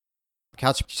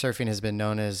CouchSurfing has been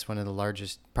known as one of the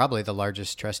largest, probably the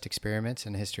largest trust experiments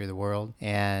in the history of the world.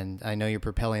 And I know you're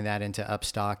propelling that into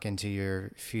Upstock, into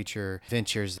your future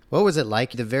ventures. What was it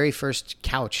like, the very first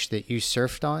couch that you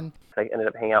surfed on? I ended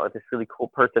up hanging out with this really cool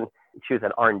person. She was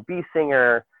an R&B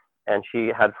singer, and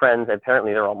she had friends.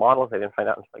 Apparently, they're all models. I didn't find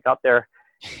out until I got there.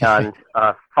 And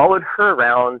followed her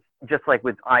around just like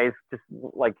with eyes, just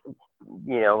like,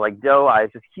 like doe eyes,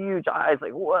 just huge eyes,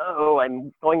 like, whoa,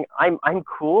 I'm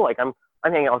cool. Like I'm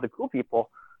hanging out with the cool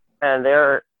people, and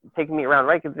they're taking me around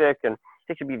Reykjavik and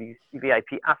taking me to these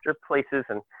VIP after places.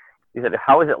 And he said,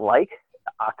 how is it like?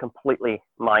 Completely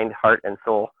mind, heart, and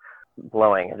soul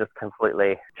blowing. It just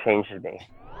completely changed me.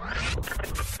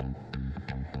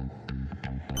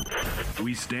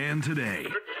 We stand today.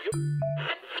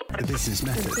 The Business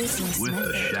Method.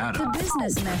 The Shadow. The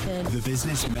Business Method. The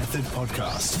Business Method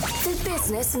Podcast. The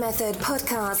Business Method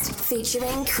Podcast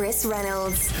featuring Chris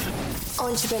Reynolds.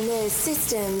 Entrepreneurs'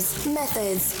 systems,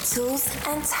 methods, tools,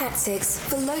 and tactics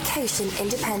for location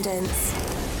independence.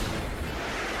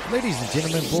 Ladies and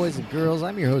gentlemen, boys and girls,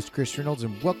 I'm your host, Chris Reynolds,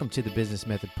 and welcome to the Business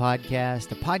Method Podcast,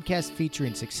 a podcast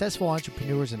featuring successful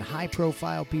entrepreneurs and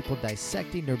high-profile people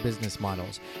dissecting their business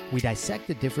models. We dissect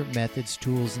the different methods,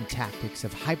 tools, and tactics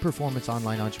of high-performance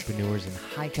online entrepreneurs and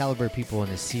high-caliber people in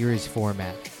a series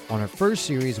format. On our first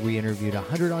series, we interviewed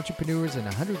 100 entrepreneurs in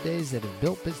 100 days that have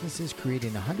built businesses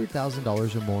creating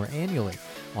 $100,000 or more annually.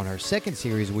 On our second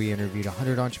series, we interviewed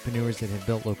 100 entrepreneurs that have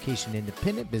built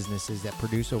location-independent businesses that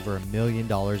produce over $1 million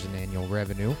in annual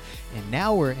revenue. And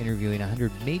now we're interviewing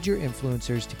 100 major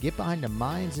influencers to get behind the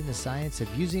minds and the science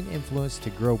of using influence to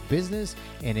grow business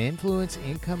and influence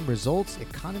income, results,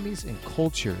 economies, and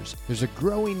cultures. There's a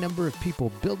growing number of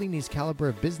people building these caliber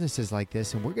of businesses like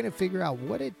this, and we're going to figure out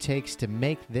what it takes to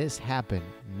make this happen.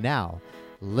 Now,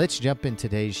 let's jump in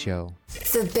today's show.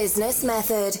 The Business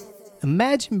Method.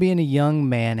 Imagine being a young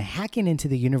man hacking into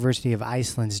the University of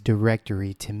Iceland's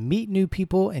directory to meet new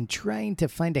people and trying to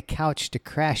find a couch to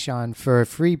crash on for a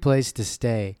free place to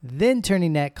stay. Then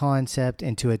turning that concept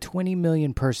into a 20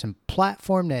 million person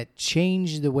platform that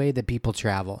changed the way that people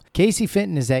travel. Casey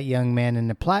Fenton is that young man, and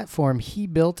the platform he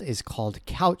built is called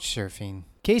CouchSurfing.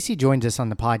 Casey joins us on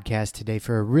the podcast today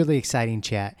for a really exciting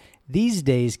chat. These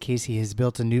days, Casey has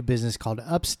built a new business called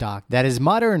Upstock that is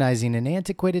modernizing an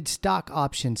antiquated stock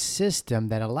option system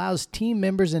that allows team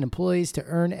members and employees to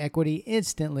earn equity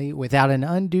instantly without an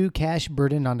undue cash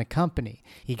burden on the company.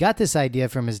 He got this idea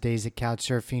from his days at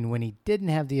CouchSurfing when he didn't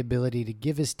have the ability to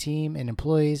give his team and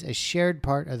employees a shared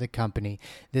part of the company.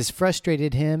 This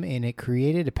frustrated him, and it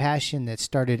created a passion that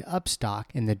started Upstock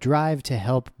and the drive to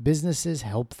help businesses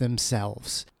help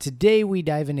themselves. Today, we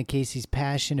dive into Casey's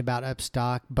passion about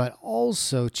Upstock, but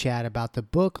also chat about the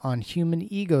book on human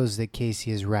egos that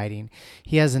Casey is writing.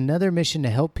 He has another mission to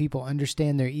help people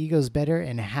understand their egos better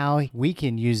and how we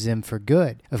can use them for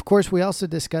good. Of course, we also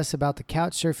discuss about the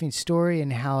CouchSurfing story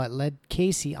and how it led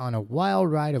Casey on a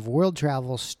wild ride of world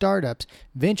travel, startups,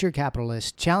 venture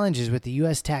capitalists, challenges with the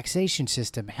U.S. taxation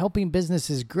system, helping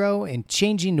businesses grow, and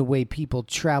changing the way people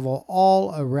travel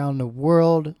all around the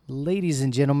world. Ladies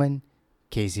and gentlemen,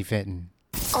 Casey Fenton.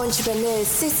 Entrepreneurs'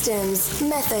 systems,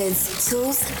 methods,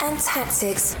 tools, and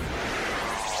tactics.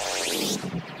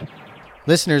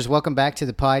 Listeners, welcome back to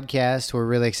the podcast. We're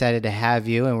really excited to have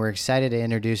you, and we're excited to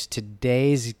introduce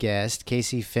today's guest,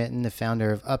 Casey Fenton, the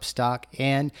founder of Upstock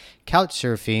and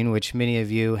CouchSurfing, which many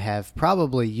of you have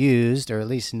probably used or at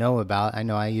least know about. I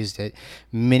know I used it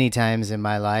many times in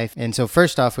my life. And so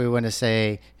first off, we want to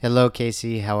say, hello,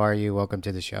 Casey. How are you? Welcome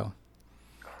to the show.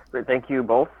 Great. Thank you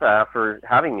both for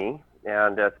having me.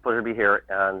 And it's a pleasure to be here.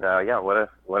 And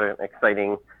what an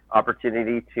exciting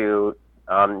opportunity to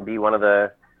be one of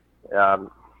the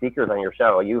speakers on your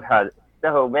show. You've had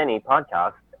so many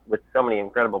podcasts with so many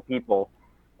incredible people.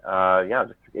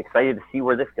 Just excited to see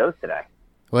where this goes today.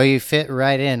 Well, you fit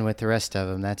right in with the rest of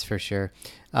them, that's for sure.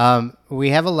 We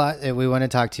have a lot that we want to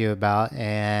talk to you about,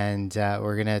 and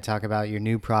we're going to talk about your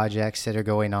new projects that are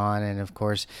going on, and of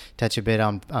course, touch a bit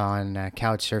on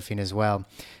CouchSurfing as well.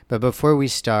 But before we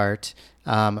start,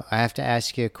 I have to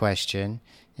ask you a question,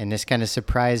 and this kind of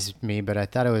surprised me, but I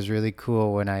thought it was really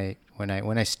cool when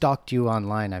I stalked you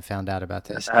online. I found out about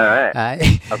this. All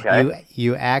right. Okay.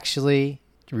 You actually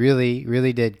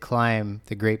really did climb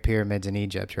the Great Pyramids in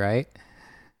Egypt, right?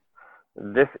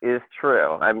 This is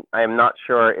true. I'm not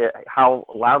sure how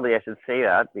loudly I should say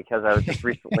that, because I was just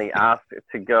recently asked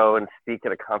to go and speak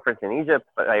at a conference in Egypt,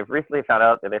 but I've recently found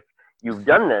out that if you've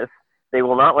done this, they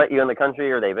will not let you in the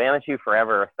country, or they banish you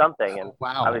forever or something. And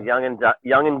wow. I was young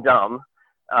and dumb.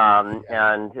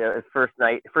 And it was first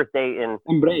day in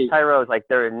Cairo, was like,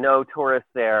 there are no tourists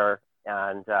there.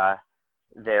 And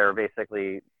there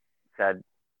basically said,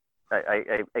 sorry,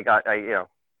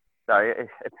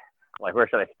 like, where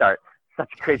should I start? Such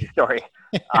a crazy story.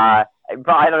 But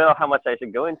I don't know how much I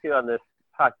should go into on this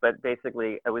talk, but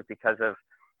basically it was because of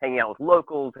hanging out with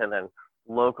locals, and then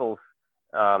locals,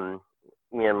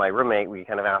 me and my roommate, we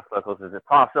kind of asked locals, is it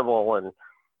possible? And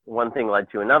one thing led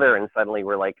to another, and suddenly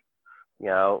we're like,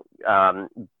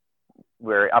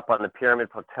 we're up on the pyramid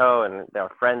plateau, and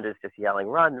our friend is just yelling,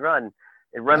 run, run,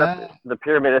 and run up the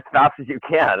pyramid as fast as you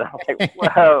can. I'm like,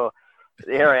 whoa,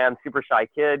 here I am, super shy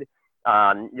kid.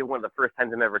 One of the first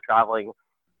times I'm ever traveling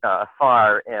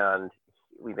far, and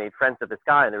we made friends with this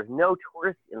guy, and there was no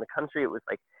tourists in the country. It was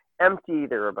like empty.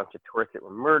 There were a bunch of tourists that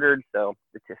were murdered. So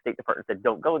the State Department said,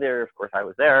 don't go there. Of course, I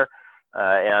was there.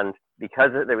 And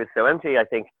because it was so empty, I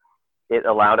think it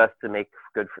allowed us to make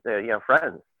good,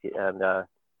 friends. And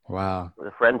wow,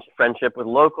 the friendship with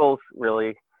locals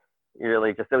really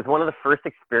just, it was one of the first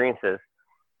experiences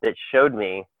that showed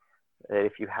me that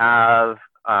if you have,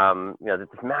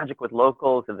 this magic with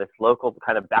locals and this local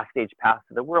kind of backstage pass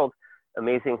to the world,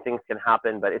 amazing things can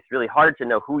happen, but it's really hard to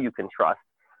know who you can trust.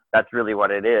 That's really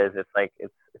what it is. It's like,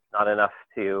 it's not enough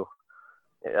to,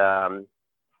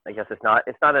 I guess it's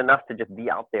not enough to just be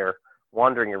out there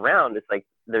wandering around. It's like,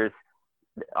 there's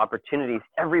opportunities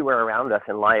everywhere around us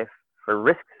in life for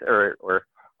risks or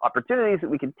opportunities that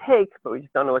we can take, but we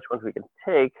just don't know which ones we can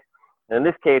take. And in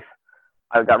this case,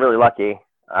 I got really lucky.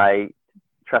 I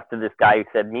trusted this guy who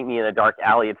said, meet me in a dark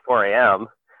alley at 4 a.m.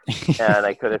 And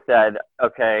I could have said,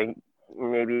 okay,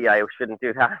 maybe I shouldn't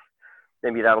do that.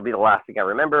 Maybe that'll be the last thing I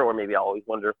remember, or maybe I'll always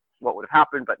wonder what would have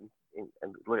happened. But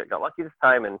I got lucky this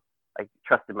time, and I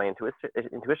trusted my intuition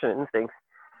and instincts,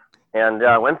 and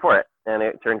went for it. And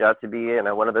it turned out to be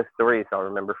one of those stories I'll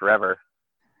remember forever.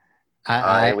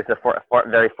 It was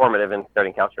very formative in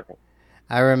starting CouchSurfing.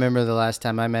 I remember the last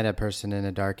time I met a person in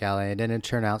a dark alley. It didn't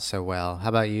turn out so well. How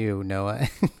about you, Noah?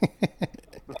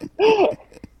 Yeah,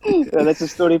 that's a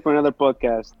story for another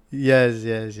podcast.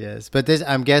 Yes. But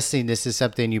I'm guessing this is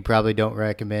something you probably don't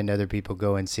recommend other people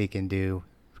go and seek and do,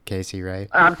 Casey, right?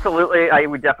 Absolutely. I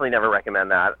would definitely never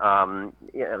recommend that.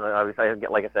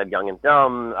 Like I said, young and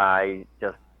dumb. I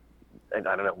don't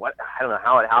know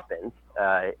how it happened.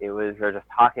 We were just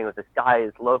talking with this guy,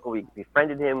 his local. We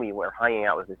befriended him. We were hanging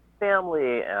out with his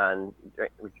family, and we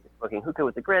were smoking hookah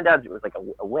with the granddads. It was like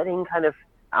a wedding kind of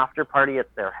after party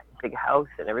at their big house,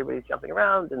 and everybody's jumping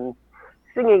around and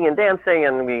singing and dancing.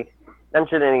 And we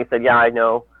mentioned it, and he said, "Yeah, I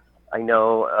know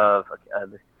of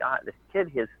this kid.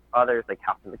 His father's like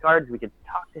captain of the guards. We could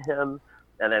talk to him."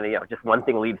 And then just one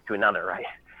thing leads to another, right?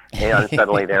 And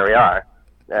suddenly there we are.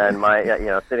 And my,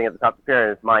 sitting at the top of the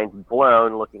pyramid, his mind's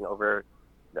blown, looking over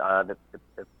the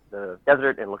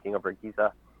desert and looking over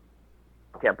Giza.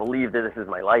 I can't believe that this is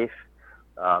my life.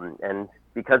 And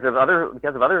because of other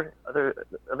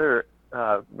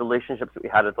relationships that we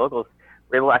had as locals,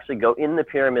 we were able to actually go in the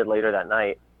pyramid later that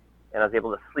night, and I was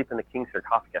able to sleep in the king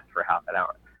sarcophagus for half an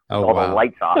hour. Oh, all wow. the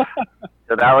lights off.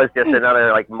 So that was just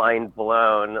another mind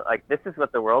blown. Like, this is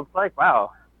what the world's like.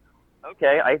 Wow.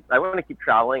 Okay, I want to keep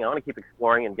traveling. I want to keep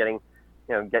exploring and getting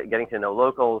to know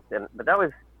locals. But that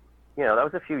was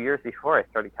a few years before I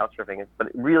started CouchSurfing. But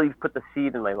it really put the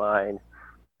seed in my mind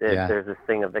that there's this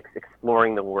thing of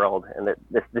exploring the world, and that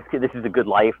this is a good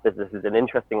life. This is an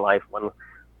interesting life, one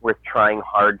worth trying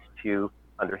hard to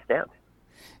understand.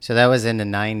 So that was in the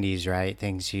 90s, right?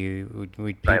 Late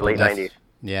 90s.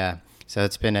 Yeah. So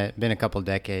it's been a couple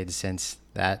decades since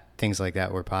things like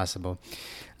that were possible.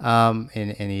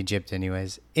 In Egypt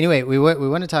anyways. Anyway, we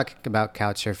want to talk about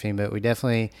CouchSurfing, but we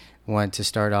definitely want to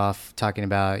start off talking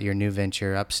about your new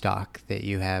venture, Upstock, that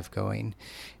you have going.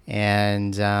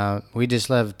 And we just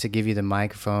love to give you the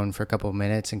microphone for a couple of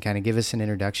minutes and kind of give us an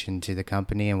introduction to the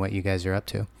company and what you guys are up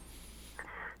to.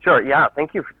 Sure. Yeah.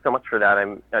 Thank you so much for that.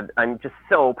 I'm just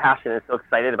so passionate, so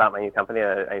excited about my new company.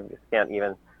 I just can't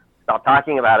even stop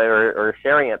talking about it or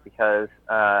sharing it, because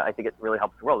I think it really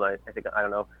helps the world. I think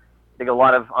a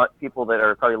lot of people that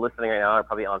are probably listening right now are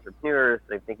probably entrepreneurs.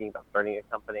 They're thinking about starting a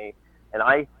company. And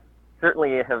I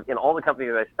certainly have, in all the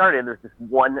companies that I started, there's this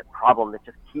one problem that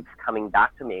just keeps coming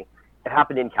back to me. It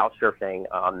happened in CouchSurfing,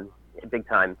 big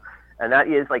time. And that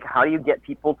is, like, how do you get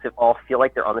people to all feel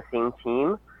like they're on the same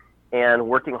team and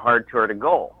working hard toward a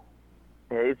goal?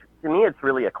 To me, it's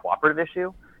really a cooperative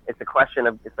issue. It's a question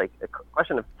of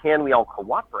can we all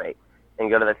cooperate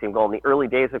and go to that same goal? In the early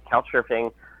days of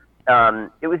CouchSurfing,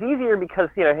 it was easier because,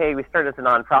 hey, we started as a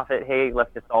nonprofit. Hey,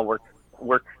 let's just all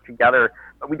work together.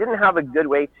 But we didn't have a good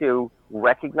way to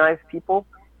recognize people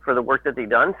for the work that they'd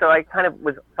done. So I kind of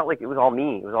felt like it was all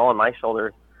me. It was all on my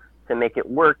shoulders to make it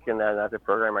work. And then as a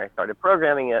programmer, I started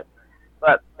programming it.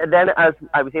 And then as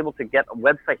I was able to get a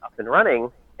website up and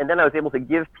running, and then I was able to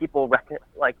give people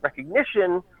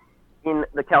recognition in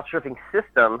the CouchSurfing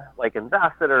system, like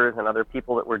ambassadors and other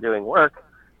people that were doing work,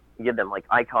 give them like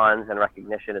icons and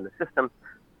recognition in the system.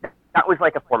 That was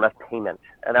like a form of payment,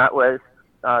 and that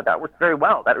worked very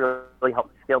well. That really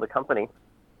helped scale the company.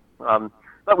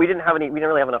 But we didn't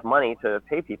really have enough money to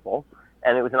pay people,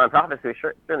 and it was a nonprofit, so we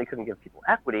certainly couldn't give people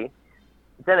equity.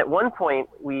 Then at one point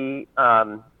we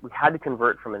had to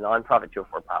convert from a nonprofit to a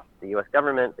for-profit. The U.S.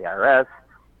 government, the IRS,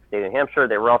 state of New Hampshire,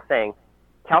 they were all saying,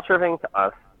 CouchSurfing to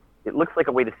us, it looks like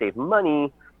a way to save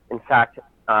money. In fact,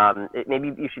 maybe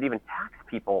you should even tax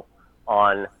people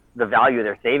on the value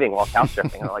they're saving while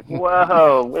couchsurfing. And I'm like,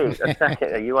 whoa, wait a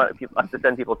second. You want us to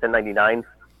send people 1099s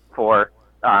for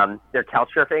their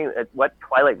couchsurfing? What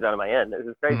Twilight Zone am I in? This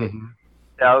is crazy. Mm-hmm.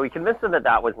 So we convinced them that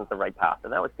that wasn't the right path,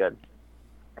 and that was good.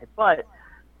 But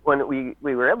when we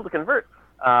were able to convert,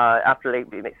 after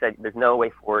they said there's no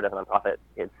way forward as a nonprofit,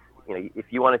 it's, if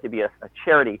you wanted to be a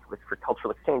charity for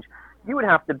cultural exchange, you would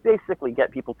have to basically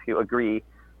get people to agree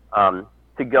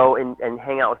to go and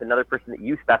hang out with another person that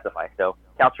you specify. So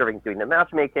CouchSurfing is doing the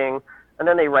matchmaking, and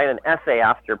then they write an essay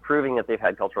after proving that they've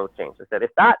had cultural exchange. They said,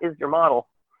 if that is your model,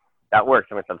 that works.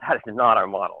 And we said, that is not our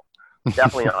model.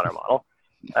 Definitely not our model.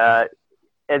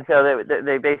 And so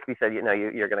they basically said,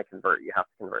 you're going to convert. You have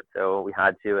to convert. So we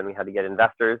had to, and we had to get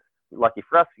investors. Lucky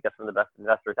for us, we got some of the best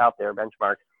investors out there: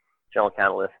 Benchmark, General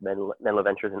Catalyst, Menlo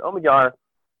Ventures, and Omidyar.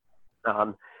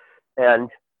 And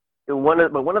one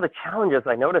of the challenges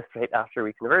I noticed right after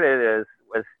we converted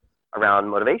was around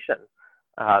motivation.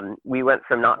 We went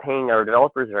from not paying our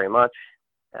developers very much,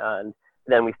 and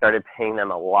then we started paying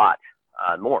them a lot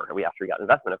more. After we got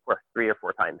investment, of course, 3 or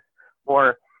 4 times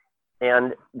more.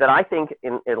 And that I think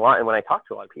and when I talked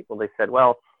to a lot of people, they said,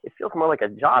 well, it feels more like a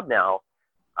job now.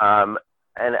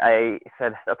 And I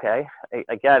said, okay,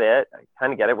 I get it. I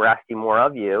kind of get it. We're asking more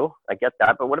of you. I get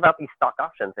that. But what about these stock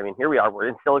options? I mean, here we are. We're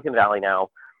in Silicon Valley now.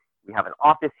 We have an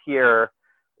office here.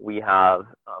 We have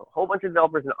a whole bunch of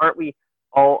developers. And aren't we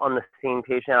all on the same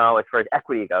page now as far as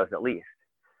equity goes, at least?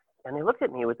 And they looked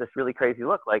at me with this really crazy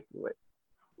look like,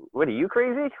 what are you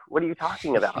crazy? What are you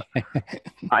talking about?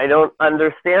 I don't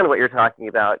understand what you're talking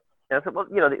about. And I said, well,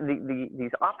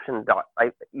 these option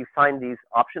you sign these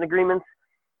option agreements,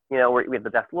 where we have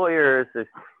the best lawyers.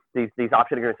 These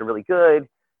option agreements are really good.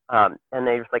 And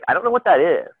they're just like, I don't know what that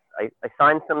is. I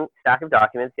signed some stack of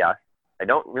documents, yes. I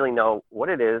don't really know what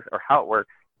it is or how it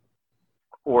works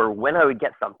or when I would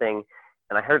get something.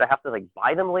 And I heard I have to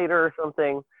buy them later or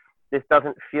something. This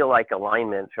doesn't feel like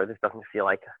alignment, or this doesn't feel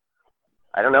like,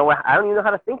 I don't know. I don't even know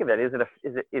how to think of it. Is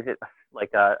it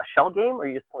like a shell game, or are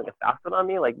you just pulling a fast one on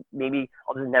me? Like, maybe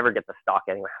I'll just never get the stock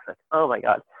anyway. I was like, oh my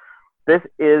God, this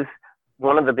is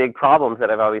one of the big problems that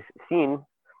I've always seen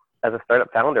as a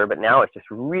startup founder, but now it's just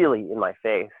really in my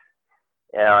face.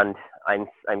 And I'm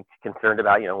concerned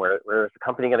about, where's the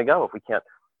company going to go if we can't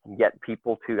get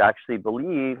people to actually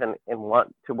believe and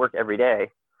want to work every day,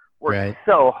 work right.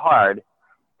 So hard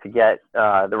to get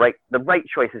the right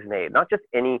choices made, not just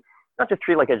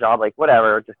treat it like a job, like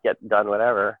whatever, just get done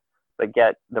whatever, but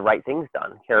get the right things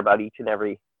done. Care about each and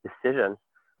every decision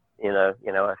in a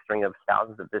string of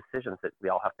thousands of decisions that we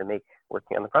all have to make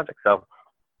working on the project. So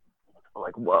I'm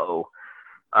like, whoa.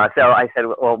 So I said,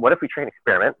 well, what if we try an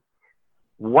experiment?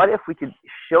 What if we could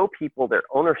show people their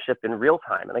ownership in real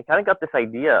time? And I kind of got this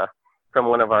idea from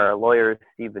one of our lawyers,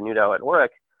 Steve Venuto at Warwick.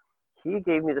 He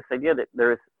gave me this idea that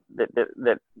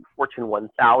that Fortune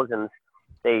 1000s,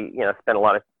 they spend a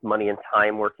lot of money and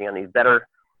time working on these better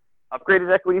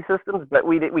upgraded equity systems, but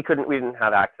we didn't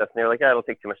have access. And they were like, it'll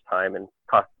take too much time and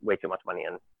cost way too much money,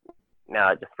 and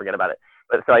just forget about it.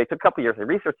 But so I took a couple of years to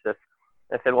research this,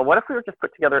 and I said, well, what if we were just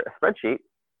put together a spreadsheet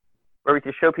where we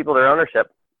could show people their ownership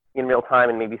in real time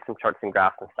and maybe some charts and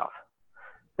graphs and stuff.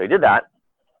 So I did that,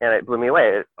 and it blew me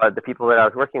away. The people that I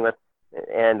was working with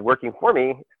and working for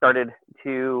me started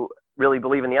to really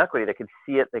believe in the equity. They could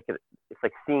see it. It's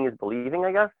like seeing is believing,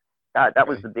 I guess. That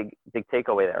was the big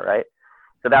takeaway there, right?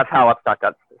 So that's how Upstock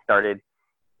got started.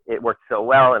 It worked so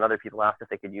well, and other people asked if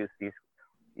they could use these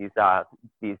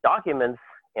documents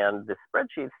and the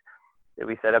spreadsheets. That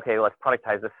we said, okay, let's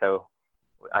productize this. So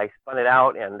I spun it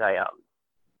out, and I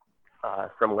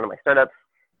from one of my startups,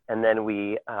 and then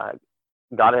we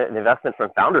got an investment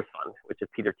from Founders Fund, which is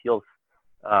Peter Thiel's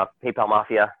PayPal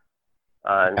Mafia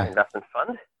investment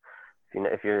fund.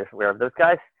 If you're aware of those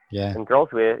guys and girls,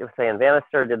 Say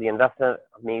Bannister did the investment.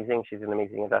 Amazing. She's an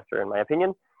amazing investor, in my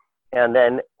opinion. And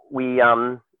then we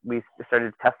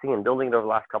started testing and building it over the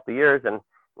last couple of years. And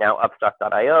now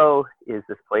Upstock.io is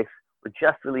this place. We're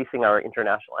just releasing our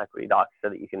international equity docs so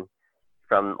that you can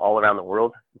from all around the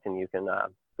world. You can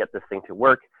get this thing to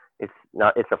work. It's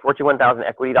a Fortune 1000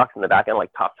 equity docs in the back end,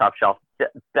 like top shelf,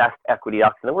 best equity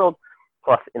docs in the world.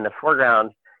 Plus, in the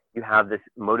foreground, you have this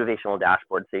motivational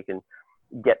dashboard, so you can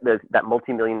get that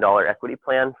multi-million-dollar equity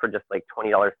plan for just like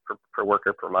 $20 per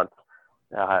worker per month.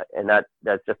 And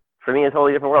that's just, for me, a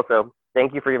totally different world. So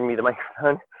thank you for giving me the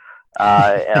microphone.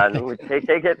 And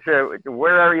take it to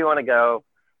wherever you want to go.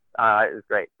 It was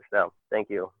great. So thank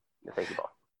you. Thank you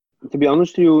both. To be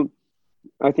honest with you,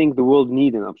 I think the world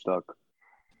needs an Upstock.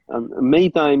 Many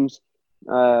times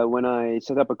when I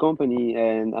set up a company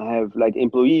and I have like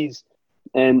employees,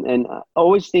 and I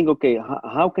always think, okay,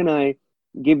 how can I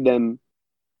give them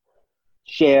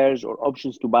shares or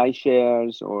options to buy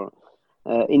shares, or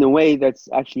in a way that's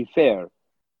actually fair?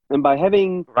 And by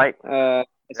having a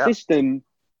system,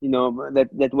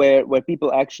 that where people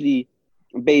actually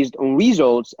based on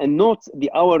results and not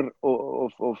the hour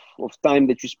of time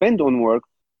that you spend on work,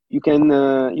 you can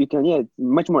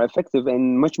much more effective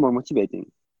and much more motivating.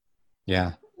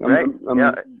 Yeah.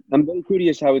 I'm very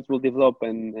curious how it will develop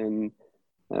and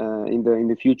in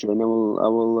the future, and I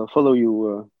will follow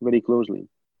you very closely.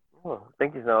 Oh,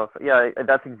 thank you, Noah. Yeah,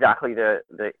 that's exactly the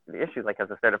issue. Like, as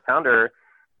a startup founder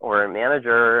or a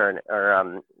manager or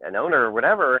an owner or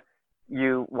whatever,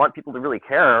 you want people to really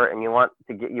care, and you want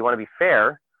to be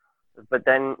fair. But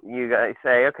then you guys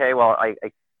say, okay, well,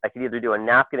 I could either do a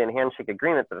napkin and handshake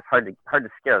agreement, but it's hard to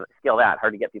scale that,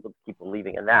 hard to get people to keep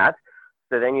believing in that.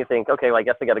 So then you think, okay, well, I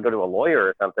guess I got to go to a lawyer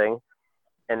or something.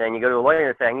 And then you go to a lawyer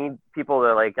and say, I need people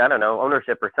to, like, I don't know,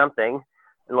 ownership or something. And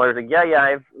the lawyer's like, yeah,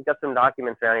 I've got some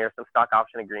documents around here, some stock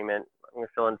option agreement. I'm going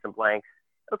to fill in some blanks.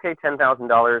 Okay,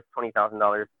 $10,000,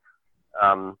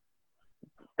 $20,000.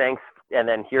 Thanks. And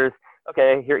then here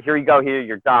you go, here are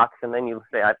your docs. And then you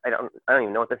say, I don't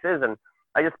even know what this is. And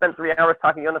I just spent 3 hours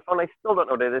talking to you on the phone. I still don't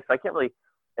know what it is. So I can't really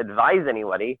advise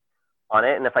anybody on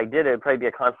it. And if I did, it would probably be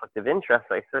a conflict of interest.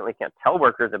 So I certainly can't tell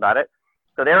workers about it.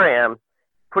 So there I am,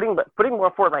 putting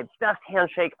more forward my best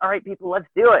handshake. All right, people, let's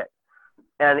do it.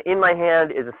 And in my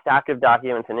hand is a stack of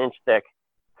documents an inch thick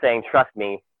saying, trust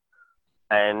me.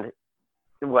 And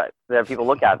what the people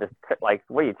look at this like,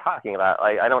 what are you talking about?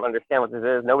 Like, I don't understand what this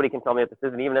is. Nobody can tell me what this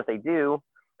is. And even if they do,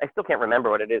 I still can't remember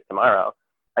what it is tomorrow.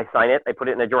 I sign it, I put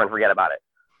it in a drawer and forget about it.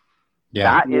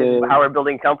 Yeah. That is how we're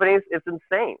building companies. It's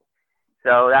insane.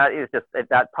 So that is just,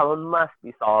 that problem must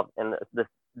be solved. And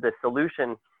the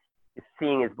solution is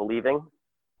seeing is believing.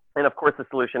 And of course, the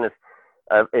solution is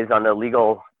on the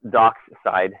legal docs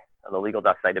side,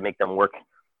 to make them work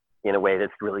in a way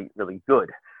that's really, really good.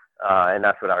 And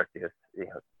that's what ours do.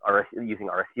 Using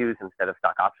RSUs instead of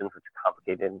stock options, which are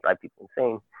complicated and drive people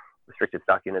insane. Restricted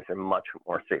stock units are much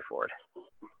more straightforward.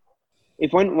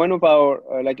 If one of our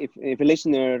if a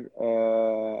listener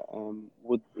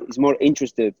is more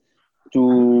interested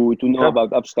to know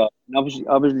about Upstock,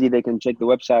 obviously they can check the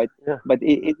website. Yeah. But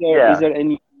is there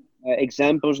any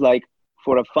examples, like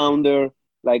for a founder,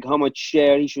 like how much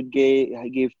share he should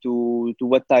give to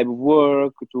what type of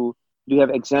work? Do you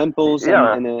have examples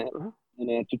and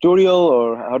a tutorial,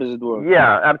 or how does it work?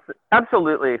 Yeah,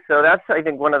 absolutely. So that's, I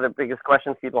think, one of the biggest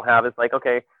questions people have is like,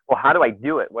 okay, well, how do I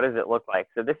do it? What does it look like?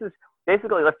 So this is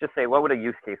basically, let's just say, what would a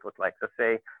use case look like? So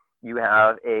say you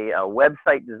have a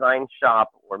website design shop,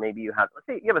 or maybe let's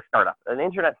say you have a startup, an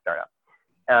internet startup,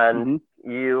 and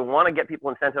you want to get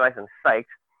people incentivized and psyched.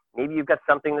 Maybe you've got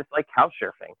something that's like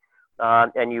CouchSurfing.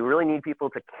 And you really need people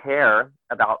to care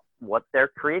about what they're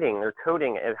creating, their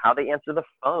coding, and how they answer the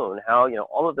phone, how,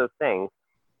 all of those things.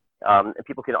 And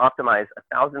people can optimize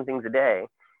 1,000 things a day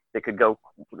that could go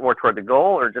more toward the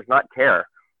goal, or just not care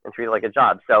and treat it like a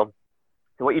job. So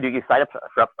what you do, you sign up for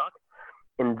Upstock,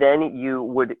 and then you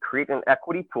would create an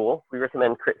equity pool. We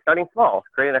recommend starting small,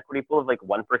 create an equity pool of like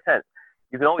 1%.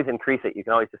 You can always increase it. You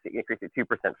can always just increase it 2%,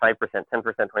 5%,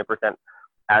 10%, 20%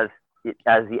 as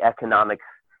the economics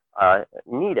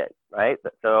need it, right?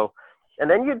 So, and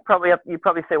then you'd probably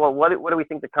say, well, what do we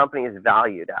think the company is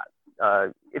valued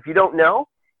at? If you don't know,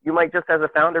 you might just, as a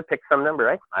founder, pick some number,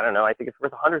 right? I don't know. I think it's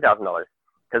worth $100,000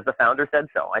 because the founder said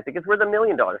so. I think it's worth $1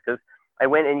 million because I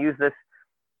went and used this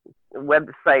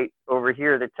website over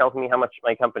here that tells me how much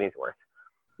my company's worth.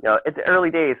 It's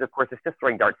early days. Of course, it's just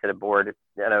throwing darts at a board,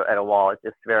 at a wall. It's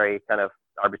just very kind of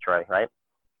arbitrary, right?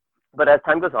 But as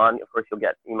time goes on, of course,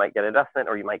 you might get investment,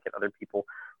 or you might get other people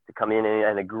to come in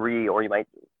and agree, or you might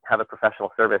have a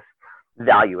professional service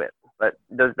value it. But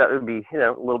that would be,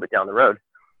 a little bit down the road.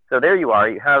 So there you are.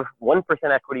 You have 1%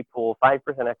 equity pool, 5%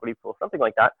 equity pool, something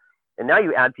like that. And now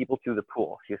you add people to the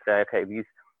pool. So you say, okay, these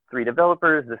 3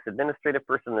 developers, this administrative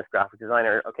person, this graphic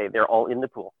designer, okay, they're all in the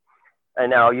pool. And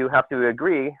now you have to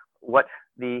agree what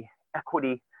the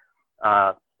equity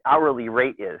hourly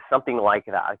rate is, something like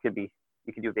that. It could be,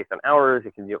 you can do it based on hours,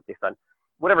 it can do it based on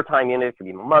whatever time unit, it could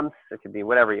be months, it could be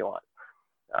whatever you want.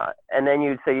 And then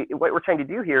you'd say, what we're trying to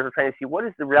do here, we're trying to see what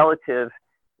is the relative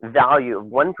value of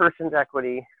one person's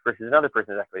equity versus another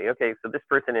person's equity. Okay, so this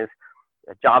person is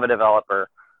a Java developer.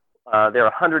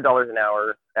 They're $100 an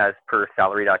hour as per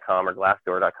salary.com or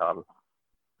glassdoor.com.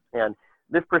 And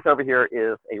this person over here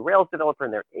is a Rails developer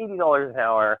and they're $80 an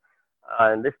hour.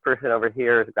 And this person over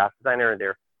here is a graphic designer and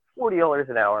they're $40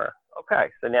 an hour. Okay,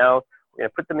 so now we're going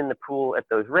to put them in the pool at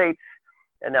those rates,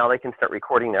 and now they can start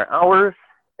recording their hours,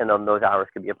 and then those hours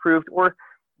can be approved. Or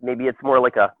maybe it's more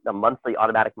like a monthly,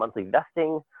 automatic monthly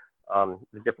vesting.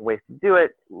 There's different ways to do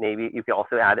it. Maybe you could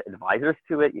also add advisors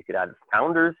to it. You could add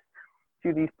founders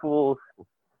to these pools.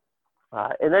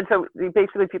 And then so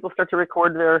basically people start to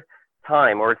record their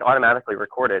time, or it's automatically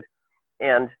recorded.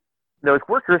 And those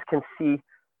workers can see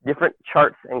different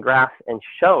charts and graphs and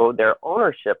show their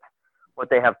ownership, what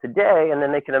they have today, and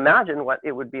then they can imagine what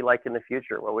it would be like in the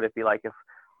future. What would it be like if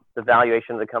the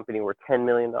valuation of the company were $10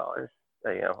 million,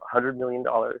 $100 million?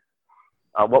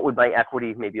 What would my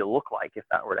equity maybe look like if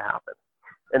that were to happen?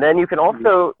 And then you can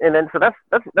also, and then so that's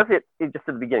it just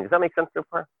at the beginning. Does that make sense so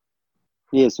far?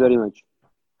 Yes, very much.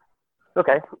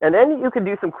 Okay, and then you can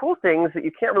do some cool things that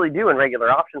you can't really do in regular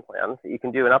option plans that you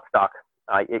can do in Upstock,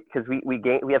 because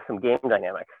we have some game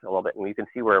dynamics a little bit, and you can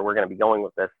see where we're going to be going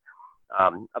with this.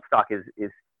 Upstock is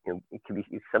it can be,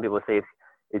 some people say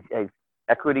it's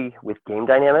equity with game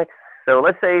dynamics. So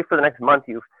let's say for the next month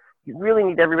you really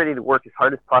need everybody to work as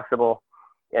hard as possible,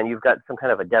 and you've got some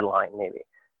kind of a deadline maybe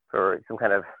for some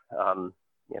kind of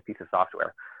piece of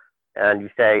software, and you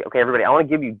say, okay, everybody, I want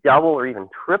to give you double or even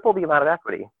triple the amount of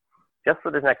equity just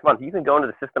for this next month. You can go into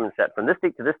the system and set from this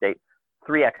date to this date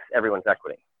 3x everyone's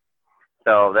equity.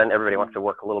 So then everybody wants to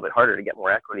work a little bit harder to get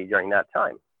more equity during that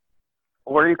time.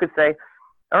 Or you could say,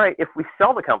 all right, if we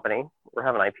sell the company, or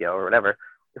have an IPO or whatever,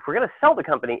 if we're going to sell the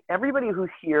company, everybody who's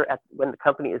here when the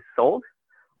company is sold,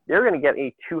 they're going to get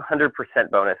a 200%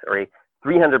 bonus or a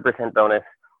 300% bonus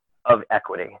of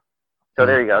equity. So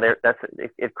there you go.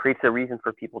 It creates a reason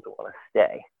for people to want to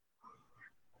stay.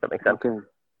 Does that make sense? Okay.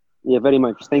 Yeah, very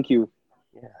much. Thank you.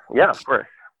 Yeah, of course.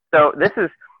 So this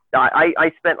is,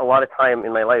 I spent a lot of time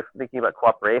in my life thinking about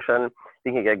cooperation,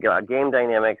 thinking about game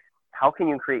dynamics. How can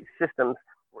you create systems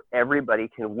where everybody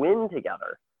can win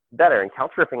together better? And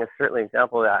CouchSurfing is certainly an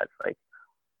example of that. It's like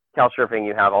CouchSurfing,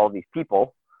 you have all these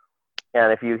people.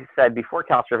 And if you said before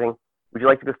CouchSurfing, would you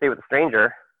like to go stay with a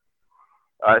stranger?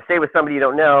 Stay with somebody you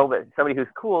don't know, but somebody who's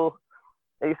cool.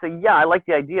 And you say, yeah, I like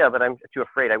the idea, but I'm too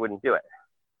afraid I wouldn't do it.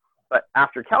 But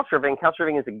after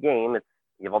CouchSurfing is a game.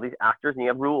 You have all these actors and you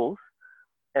have rules.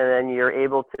 And then you're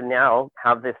able to now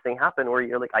have this thing happen where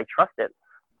you're like, I trust it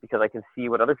because I can see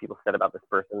what other people said about this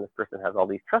person. This person has all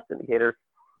these trust indicators.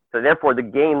 So therefore the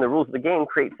rules of the game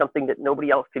create something that nobody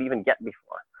else could even get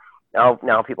before.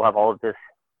 Now people have all of this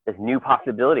new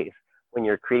possibilities when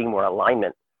you're creating more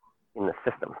alignment in the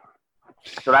system.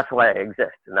 So that's why I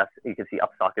exist. And you can see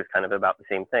Upstock is kind of about the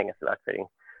same thing. It's about creating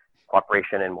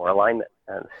cooperation and more alignment,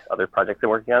 and other projects I'm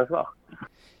working on as well.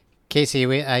 Casey,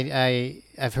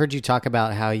 I've heard you talk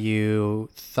about how you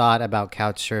thought about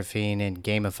CouchSurfing and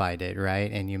gamified it,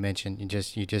 right? And you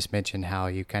just mentioned how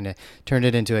you kind of turned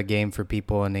it into a game for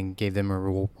people, and then gave them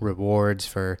rewards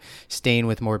for staying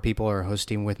with more people, or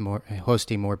hosting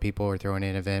more people, or throwing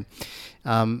an event.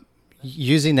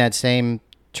 Using that same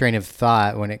train of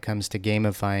thought when it comes to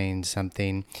gamifying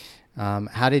something,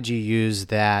 how did you use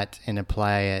that and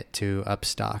apply it to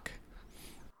Upstock?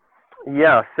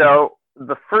 Yeah, so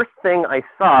the first thing I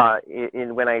saw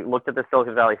when I looked at the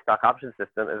Silicon Valley stock option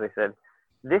system is I said,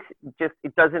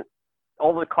 it doesn't,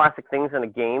 all the classic things in a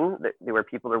game where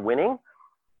people are winning,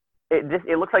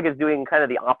 it looks like it's doing kind of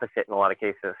the opposite in a lot of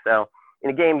cases. So in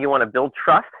a game, you want to build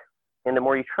trust, and the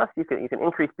more you trust, you can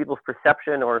increase people's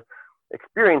perception or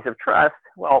experience of trust.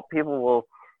 Well, people will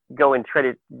go and try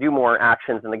to do more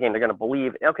actions in the game. They're going to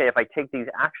believe, okay, if I take these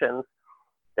actions,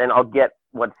 then I'll get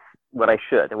what I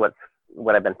should,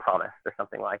 what I've been promised, or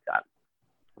something like that.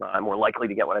 I'm more likely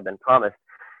to get what I've been promised.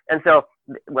 And so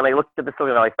when I looked at the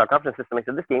Silicon Valley stock option system, I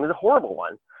said, this game is a horrible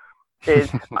one. The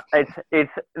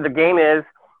game is,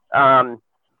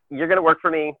 you're going to work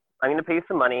for me, I'm going to pay you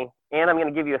some money, and I'm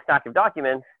going to give you a stack of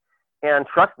documents, and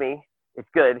trust me, it's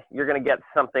good. You're going to get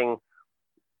something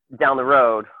down the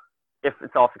road if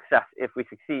it's all success. If we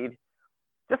succeed,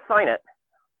 just sign it.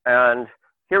 And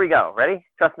here we go. Ready?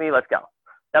 Trust me, let's go.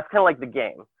 That's kind of like the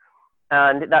game.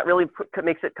 And that really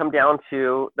makes it come down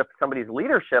to somebody's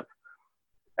leadership.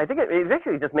 I think it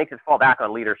basically just makes it fall back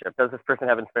on leadership. Does this person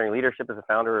have inspiring leadership as a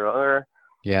founder or owner?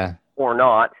 Yeah. Or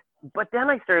not? But then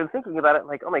I started thinking about it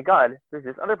like, oh my God, there's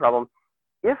this other problem.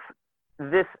 If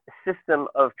this system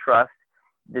of trust,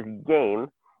 this game,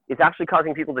 is actually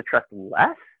causing people to trust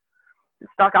less,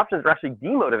 stock options are actually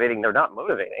demotivating. They're not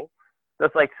motivating. So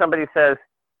it's like somebody says,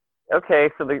 okay,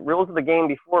 so the rules of the game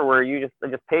before were I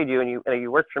just paid you and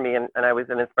you worked for me and I was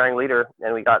an inspiring leader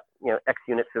and we got, X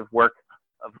units of work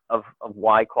of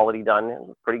Y quality done. It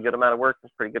was a pretty good amount of work.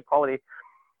 It's pretty good quality.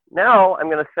 Now I'm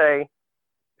going to say,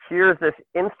 here's this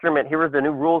instrument. Here are the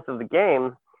new rules of the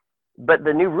game. But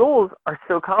the new rules are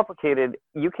so complicated,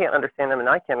 you can't understand them and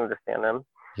I can't understand them.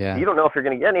 Yeah. You don't know if you're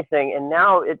going to get anything. And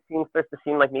now it starts to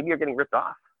seem like maybe you're getting ripped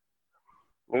off.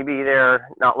 Maybe they're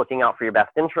not looking out for your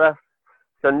best interest.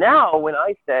 So now when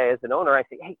I say, as an owner, I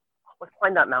say, hey, let's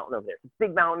climb that mountain over there. It's a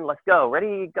big mountain. Let's go.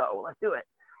 Ready? Go. Let's do it.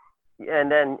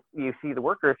 And then you see the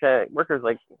workers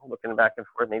like looking back and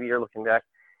forth. Maybe you're looking back.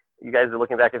 You guys are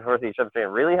looking back and forth at each other saying,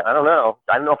 really? I don't know.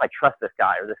 I don't know if I trust this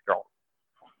guy or this girl.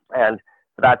 And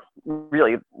so that's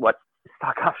really what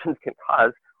stock options can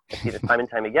cause. I see this time and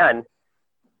time again.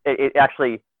 It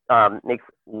actually makes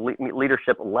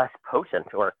leadership less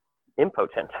potent or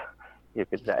impotent, you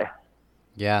could say.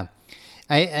 Yeah.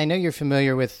 I know you're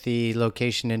familiar with the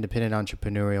location independent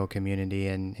entrepreneurial community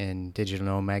and digital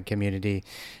nomad community.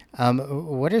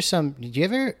 What are do you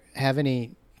ever have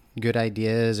any good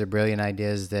ideas or brilliant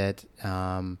ideas that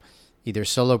either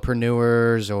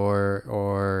solopreneurs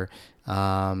or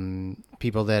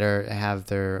people that have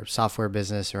their software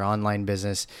business or online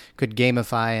business could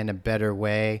gamify in a better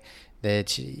way?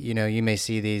 That you may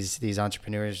see these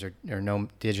entrepreneurs or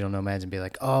digital nomads and be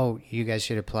like, oh, you guys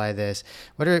should apply this.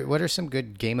 What are some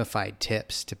good gamified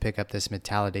tips to pick up this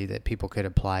mentality that people could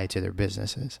apply to their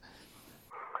businesses?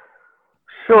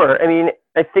 Sure. I mean,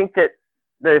 I think that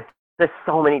there's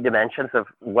so many dimensions of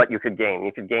what you could game.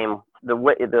 You could game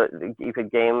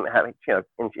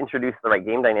introduce the right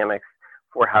game dynamics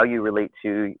for how you relate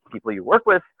to people you work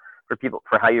with,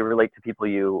 for how you relate to people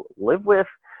you live with,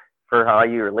 for how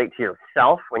you relate to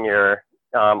yourself when you're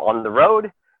on the road.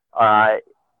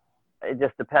 It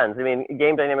just depends. I mean,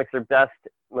 game dynamics are best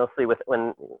mostly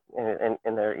when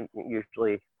they're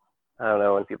usually, I don't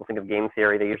know, when people think of game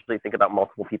theory, they usually think about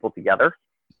multiple people together.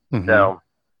 Mm-hmm. So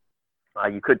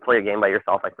you could play a game by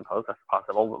yourself, I suppose. That's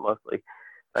possible, but mostly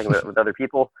talking with other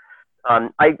people. So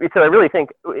I really think,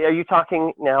 are you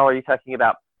talking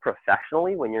about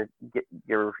professionally when you're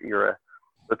a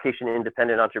location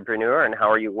independent entrepreneur, and how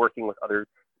are you working with other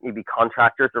maybe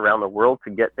contractors around the world to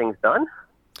get things done?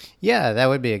 Yeah, that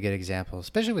would be a good example,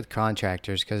 especially with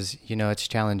contractors, because it's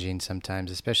challenging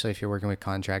sometimes, especially if you're working with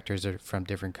contractors that are from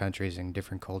different countries and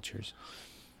different cultures.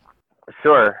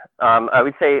 Sure. I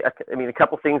would say, a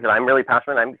couple things that I'm really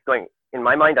passionate. I'm going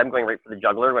right for the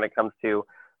juggler when it comes to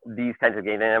these kinds of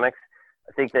game dynamics.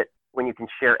 I think that when you can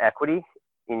share equity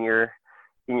in your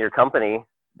company,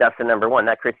 that's the number one.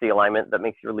 That creates the alignment that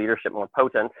makes your leadership more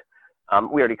potent.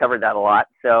 We already covered that a lot.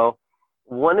 So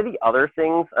one of the other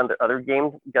things under other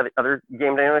game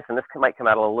dynamics, and this might come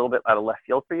out a little bit out of left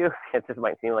field for you. It just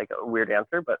might seem like a weird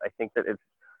answer, but I think that it's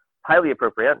highly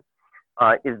appropriate,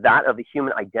 is that of the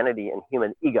human identity and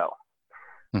human ego.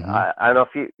 Mm-hmm. I don't know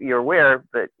if you're aware,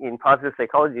 but in positive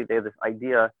psychology, they have this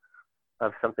idea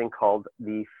of something called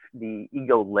the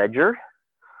ego ledger.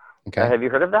 Okay. Have you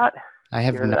heard of that? I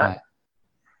have not.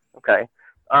 Okay.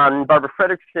 Barbara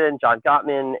Fredrickson, John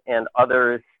Gottman, and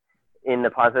others in the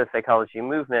positive psychology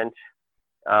movement,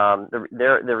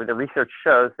 the research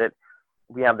shows that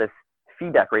we have this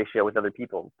feedback ratio with other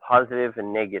people, positive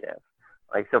and negative.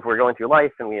 Like, so if we're going through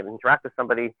life and we interact with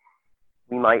somebody,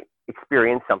 we might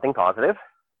experience something positive,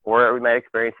 or we might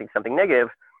experience something negative,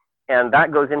 and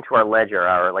that goes into our ledger.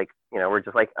 We're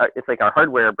just like, it's like our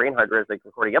brain hardware is like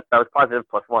recording, yep, that was positive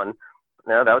 +1.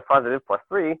 No, that was positive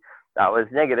 +3. That was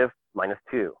negative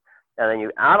 -2. And then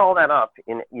you add all that up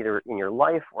in either in your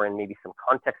life or in maybe some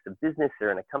context of business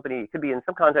or in a company. It could be in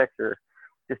some context or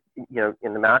just,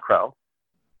 in the macro.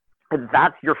 And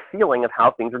that's your feeling of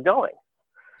how things are going.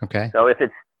 Okay. So if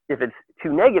it's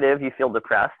too negative, you feel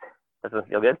depressed. That doesn't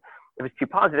feel good. If it's too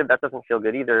positive, that doesn't feel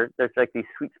good either. There's like these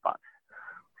sweet spots.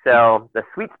 So the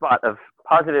sweet spot of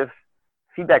positive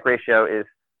feedback ratio is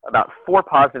about 4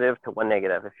 positive to 1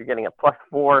 negative. If you're getting a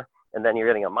 +4 and then you're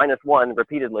getting a -1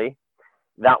 repeatedly,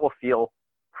 that will feel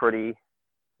pretty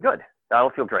good.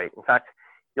 That'll feel great. In fact,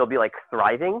 you'll be like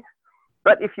thriving.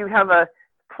 But if you have a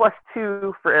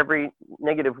 +2 for every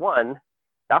 -1,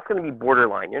 that's going to be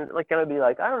borderline. You're like going to be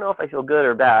like, I don't know if I feel good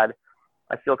or bad.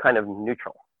 I feel kind of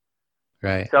neutral.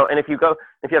 Right. So, and if you have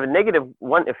a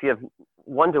 -1, if you have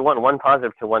 1 to 1, 1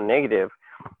 positive to 1 negative,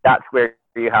 that's where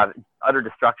you have utter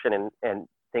destruction and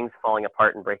things falling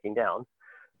apart and breaking down.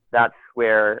 That's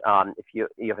where if you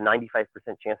have a 95%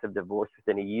 chance of divorce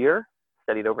within a year,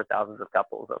 studied over thousands of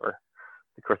couples over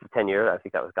the course of 10 years. I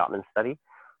think that was Gottman's study,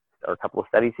 or a couple of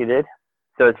studies he did.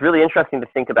 So it's really interesting to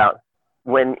think about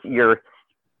when you're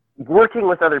working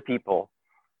with other people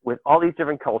with all these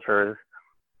different cultures,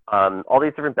 all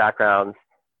these different backgrounds,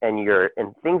 and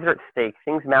things are at stake,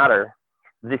 things matter.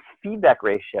 This feedback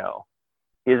ratio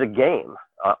is a game,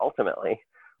 ultimately,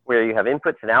 where you have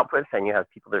inputs and outputs, and you have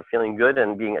people that are feeling good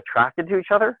and being attracted to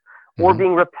each other, or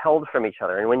being repelled from each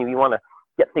other. And when you want to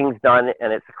get things done,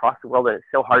 and it's across the world, and it's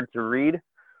so hard to read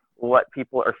what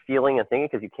people are feeling and thinking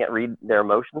because you can't read their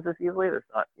emotions as easily. You're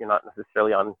not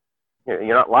necessarily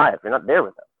you're not live. You're not there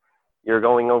with them. You're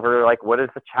going over, like, what does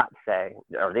the chat say?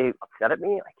 Are they upset at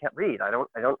me? I can't read. I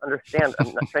don't understand.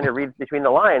 I'm not trying to read between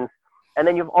the lines. And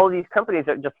then you have all these companies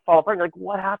that just fall apart. You're like,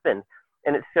 what happened?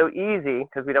 And it's so easy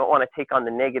because we don't want to take on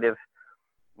the negative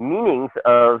meanings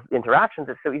of interactions.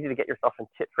 It's so easy to get yourself in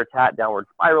tit for tat downward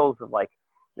spirals of, like,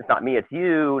 it's not me, it's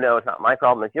you. No, it's not my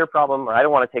problem, it's your problem. Or I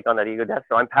don't want to take on that ego debt,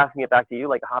 so I'm passing it back to you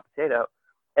like a hot potato.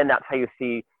 And that's how you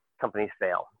see companies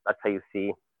fail. That's how you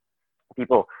see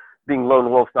people being lone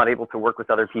wolves, not able to work with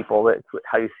other people. That's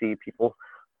how you see people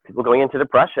going into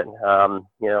depression,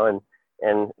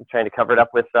 and trying to cover it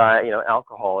up with,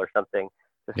 alcohol or something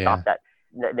to stop that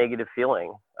negative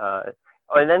feeling.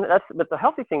 And then but the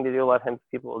healthy thing to do, a lot of times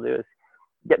people will do, is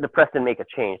get depressed and make a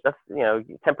change. That's,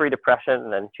 temporary depression,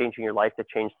 and then changing your life to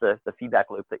change the feedback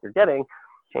loop that you're getting,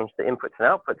 change the inputs and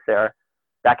outputs there.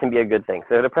 That can be a good thing.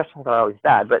 So depression's not always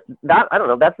bad, but that, I don't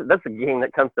know, that's a game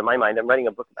that comes to my mind. I'm writing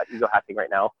a book about ego hacking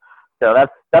right now. So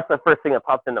that's the first thing that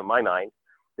pops into my mind,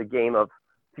 the game of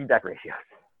feedback ratios.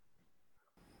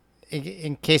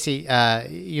 In Casey,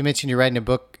 you mentioned you're writing a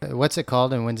book. What's it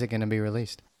called, and when's it going to be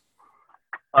released?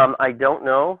 I don't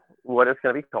know what it's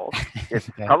going to be called. It's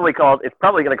probably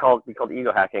going to be called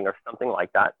Ego Hacking or something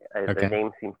like that. The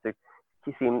name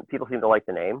people seem to like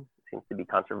the name. It seems to be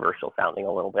controversial sounding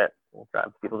a little bit. It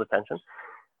grabs people's attention.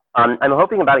 I'm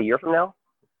hoping about a year from now.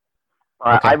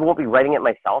 I won't be writing it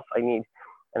myself. I need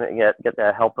get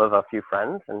the help of a few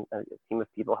friends and a team of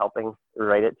people helping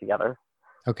write it together.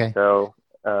 Okay. So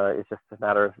it's just a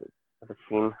matter of the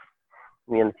team,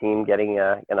 me and the team getting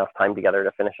enough time together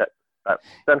to finish it. I've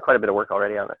done quite a bit of work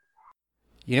already on it.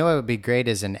 You know what would be great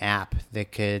is an app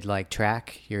that could, like,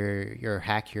 track your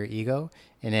hack your ego,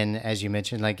 and then, as you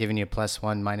mentioned, like, giving you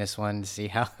 +1, -1 to see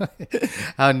how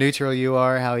how neutral you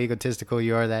are, how egotistical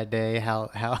you are that day,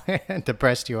 how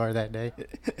depressed you are that day.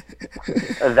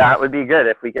 That would be good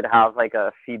if we could have, like,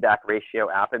 a feedback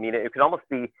ratio app. I mean, it could almost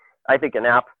be, I think, an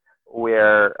app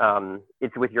where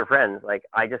it's with your friends. Like,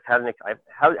 I just had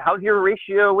how's your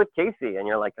ratio with Casey? And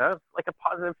you're like, oh, it's like a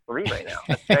 +3 right now.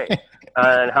 That's great.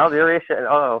 And how's your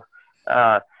ratio?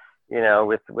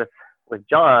 With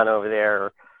John over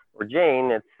there or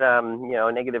Jane, it's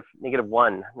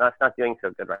 -1. It's not doing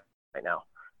so good right now.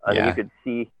 And you could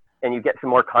see, and you get some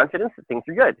more confidence that things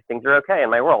are good, things are okay in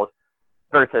my world,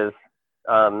 versus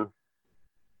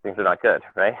things are not good,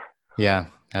 right? Yeah,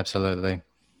 absolutely.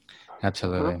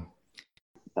 Mm-hmm.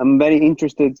 I'm very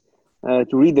interested to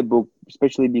read the book,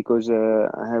 especially because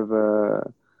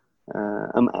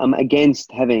I'm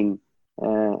against having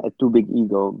a too big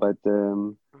ego. But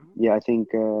I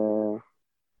think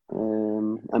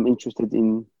I'm interested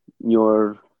in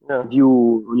your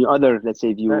view, your other, let's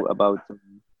say, view about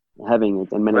having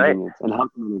it and managing it and how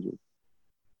to manage it.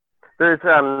 There's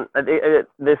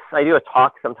I do a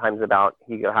talk sometimes about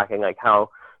ego hacking, like how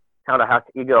to hack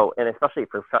ego, and especially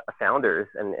for founders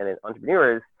and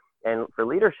entrepreneurs and for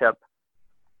leadership.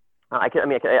 I could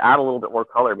add a little bit more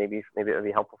color. Maybe it would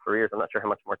be helpful for readers. I'm not sure how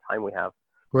much more time we have.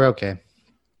 We're okay.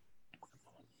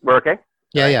 We're okay?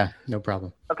 Yeah, right. Yeah, no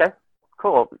problem. Okay,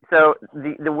 cool. So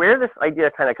the where this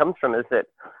idea kind of comes from is that,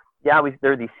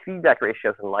 there are these feedback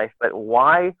ratios in life, but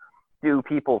why do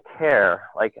people care?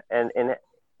 Like, and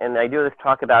I do this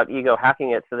talk about ego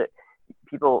hacking it so that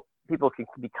people can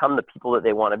become the people that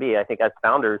they want to be. I think as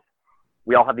founders,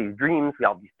 we all have these dreams, we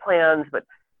all have these plans, but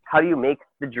how do you make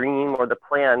the dream or the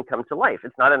plan come to life?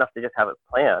 It's not enough to just have a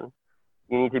plan.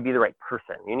 You need to be the right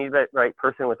person. You need the right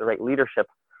person with the right leadership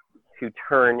to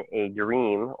turn a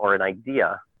dream or an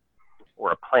idea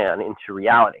or a plan into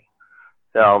reality.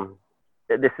 So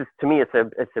this is, to me, it's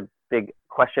a big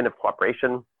question of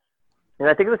cooperation. And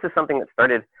I think this is something that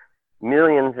started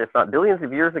millions, if not billions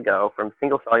of years ago, from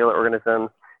single cellular organisms,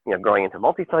 growing into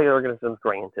multicellular organisms,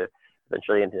 growing into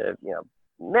eventually into,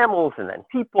 mammals, and then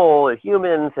people,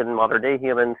 humans, and modern day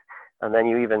humans. And then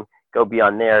you even go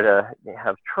beyond there to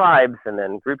have tribes, and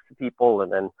then groups of people,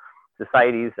 and then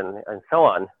societies, and so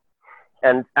on.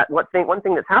 And one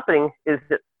thing that's happening is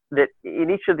that that in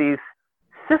each of these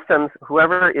systems,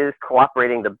 whoever is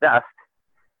cooperating the best,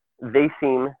 they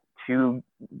seem to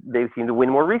win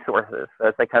more resources. So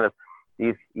it's like kind of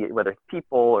these, whether it's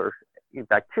people or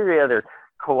bacteria,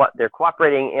 they're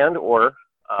cooperating and or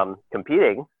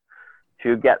competing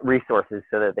to get resources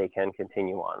so that they can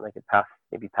continue on. They can pass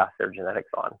their genetics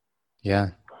on. Yeah.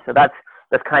 So that's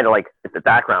kind of like the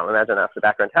background. Imagine that's the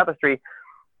background tapestry.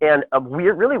 And a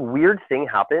really weird thing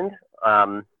happened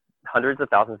hundreds of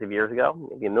thousands of years ago,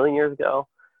 maybe 1 million years ago,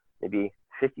 maybe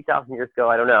 50,000 years ago,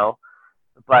 I don't know.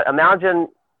 But imagine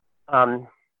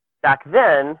back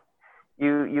then,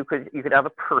 you could have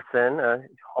a person, a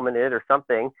hominid or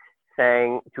something,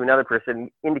 saying to another person,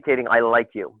 indicating, I like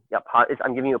you. Yeah,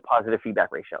 I'm giving you a positive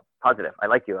feedback ratio. Positive, I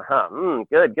like you.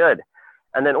 Good.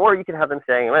 And then, or you can have them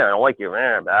saying, I don't like you,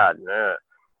 bad.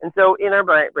 And so in our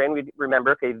brain, we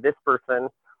remember, okay, this person,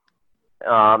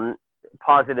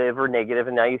 positive or negative,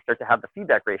 and now you start to have the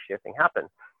feedback ratio thing happen.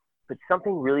 But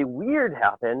something really weird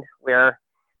happened where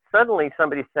suddenly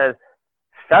somebody says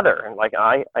feather, and like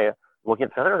I looking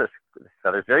at feather, this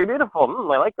feather's very beautiful.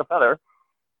 I like the feather.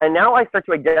 And now I start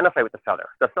to identify with the feather.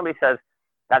 So if somebody says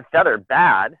that feather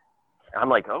bad, I'm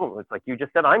like, oh, it's like you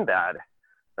just said I'm bad,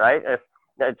 right? If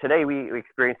today we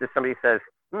experience this, somebody says,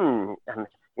 iPhone's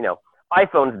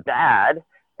bad,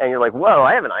 and you're like, whoa,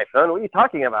 I have an iPhone. What are you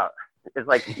talking about? It's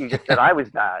like you just said I was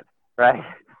bad, right?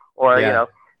 Or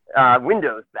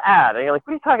Windows bad, and you're like,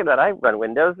 what are you talking about? I run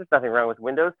Windows. There's nothing wrong with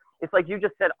Windows. It's like you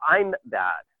just said I'm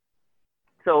bad.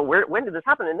 So when did this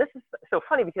happen? And this is so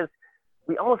funny because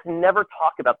we almost never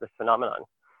talk about this phenomenon,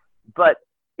 but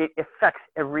it affects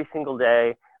every single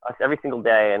day,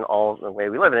 and all the way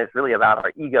we live. And it's really about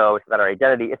our ego. It's about our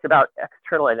identity. It's about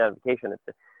external identification. It's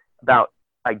about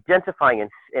identifying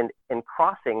and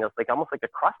crossing. It's like almost like a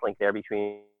cross link there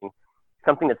between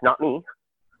something that's not me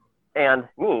and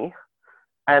me.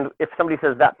 And if somebody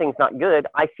says that thing's not good,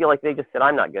 I feel like they just said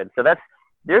I'm not good. So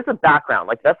there's a background.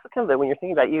 Like that's kind of when you're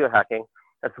thinking about ego hacking,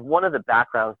 that's one of the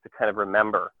backgrounds to kind of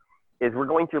remember. Is we're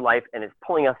going through life and it's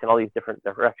pulling us in all these different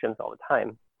directions all the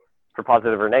time, for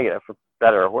positive or negative, for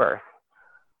better or worse.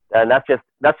 And that's just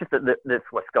that's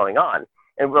what's going on.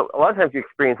 And a lot of times you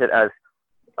experience it as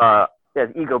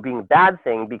ego being a bad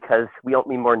thing because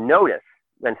we more notice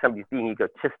when somebody's being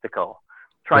egotistical,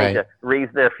 trying to raise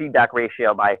their feedback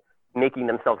ratio by making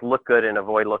themselves look good and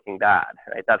avoid looking bad.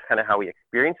 Right? That's kind of how we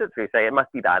experience it. So we say it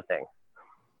must be a bad thing.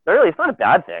 But really, it's not a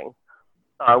bad thing.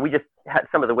 We just had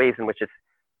some of the ways in which it's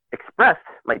expressed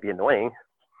might be annoying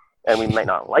and we might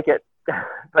not like it,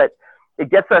 but it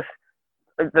gets us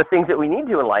the things that we need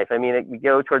to in life. I mean, we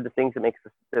go toward the things that make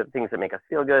us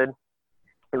feel good.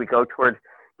 And we go toward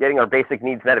getting our basic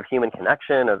needs met of human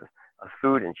connection, of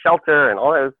food and shelter and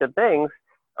all those good things.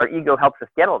 Our ego helps us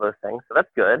get all those things. So that's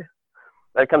good.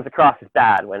 But it comes across as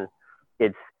bad when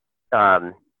it's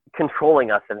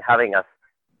controlling us and having us,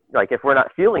 like if we're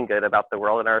not feeling good about the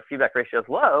world and our feedback ratio is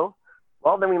low,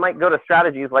 well, then we might go to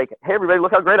strategies like, hey, everybody,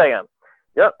 look how great I am.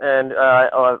 Yep. And,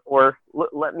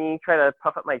 let me try to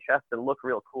puff up my chest and look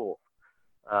real cool.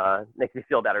 Makes me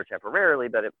feel better temporarily,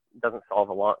 but it doesn't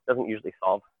usually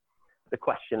solve the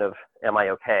question of, am I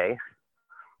okay?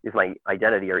 Is my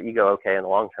identity or ego okay in the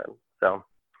long term? So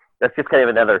that's just kind of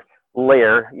another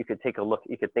layer. You could take a look,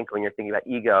 you could think when you're thinking about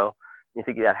ego, you're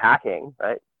thinking about hacking,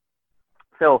 right?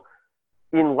 So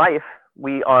in life,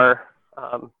 we are,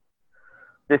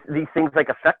 these things like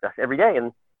affect us every day,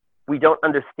 and we don't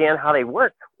understand how they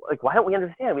work. Like, why don't we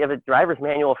understand? We have a driver's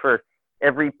manual for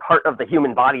every part of the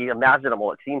human body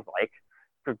imaginable, it seems like.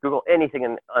 To Google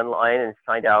anything online and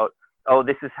find out, oh,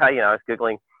 this is how, I was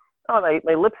Googling, oh,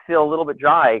 my lips feel a little bit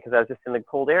dry because I was just in the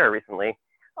cold air recently.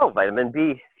 Oh, vitamin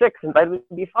B6 and vitamin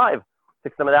B5.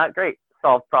 Took some of that, great.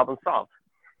 Problem solved.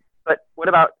 But what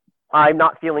about, I'm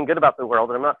not feeling good about the world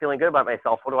and I'm not feeling good about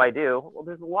myself. What do I do? Well,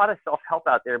 there's a lot of self-help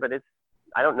out there, but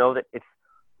I don't know that it's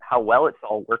how well it's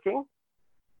all working.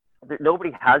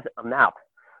 Nobody has a map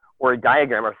or a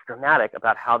diagram or schematic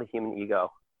about how the human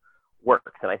ego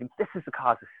works. And I think this is the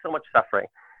cause of so much suffering.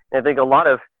 And I think a lot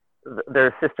of there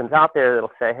are systems out there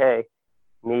that'll say, hey,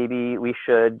 maybe we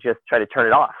should just try to turn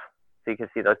it off. So you can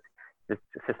see those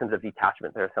systems of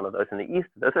detachment. There are some of those in the East.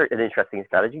 Those are an interesting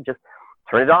strategy. Just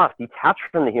turn it off. Detach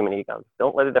from the human ego.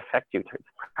 Don't let it affect you.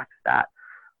 Practice that.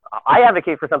 I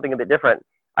advocate for something a bit different.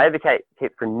 I advocate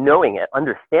for knowing it,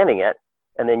 understanding it,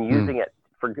 and then using it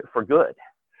for good.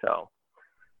 So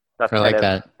that's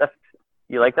that.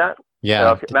 You like that?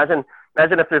 Yeah. So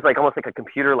imagine if there's like almost like a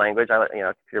computer language.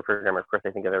 Computer programmer. Of course,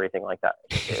 I think of everything like that.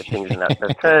 Things in those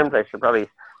terms. I should probably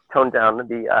tone down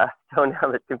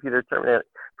the computer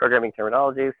programming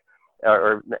terminologies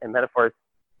and metaphors.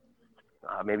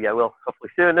 Maybe I will,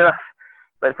 hopefully soon enough.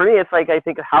 But for me, it's like I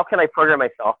think, how can I program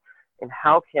myself, and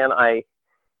how can I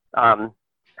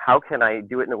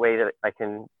do it in a way that I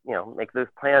can, make those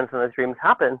plans and those dreams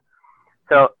happen?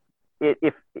 So,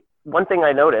 if one thing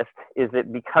I noticed is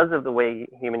that because of the way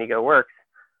human ego works,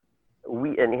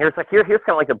 here's kind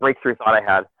of like the breakthrough thought I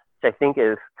had, which I think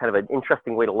is kind of an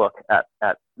interesting way to look at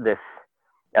the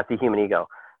human ego.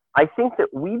 I think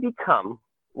that we become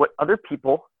what other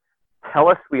people tell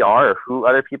us we are, or who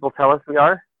other people tell us we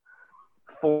are,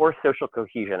 for social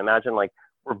cohesion. Imagine like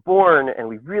we're born and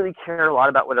we really care a lot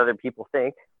about what other people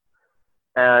think.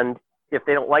 And if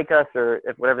they don't like us, or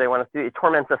if whatever they want us to do, it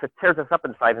torments us, it tears us up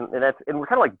inside. And we're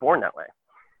kind of like born that way.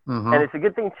 Mm-hmm. And it's a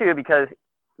good thing too, because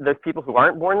those people who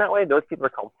aren't born that way, those people are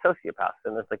called sociopaths.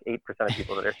 And there's like 8% of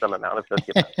people that are some amount of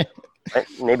sociopaths. Right?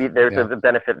 Maybe there's a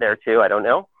benefit there too. I don't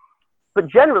know. But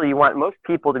generally, you want most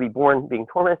people to be born being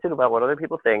tormented about what other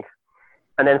people think.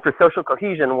 And then for social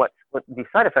cohesion, what the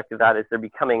side effect of that is they're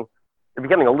becoming a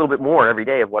little bit more every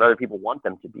day of what other people want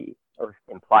them to be, or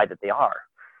imply that they are.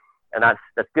 And that's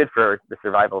good for the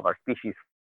survival of our species,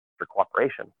 for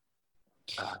cooperation.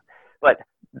 But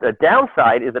the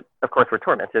downside is that, of course, we're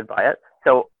tormented by it.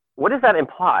 So what does that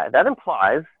imply? That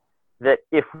implies that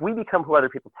if we become who other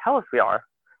people tell us we are,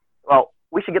 well,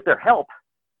 we should get their help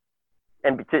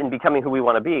in becoming who we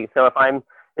want to be. So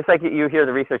it's like you hear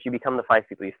the research, you become the 5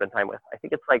 people you spend time with. I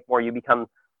think it's like more you become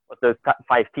what those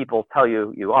 5 people tell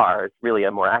you are. It's really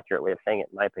a more accurate way of saying it,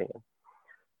 in my opinion.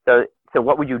 So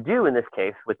what would you do in this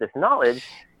case with this knowledge?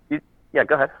 Yeah,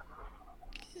 go ahead.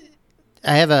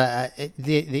 I have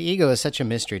the ego is such a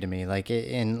mystery to me. Like,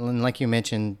 and like you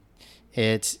mentioned,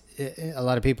 it's a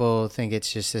lot of people think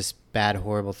it's just this bad,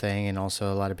 horrible thing, and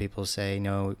also a lot of people say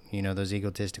no. Those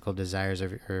egotistical desires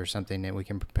are something that we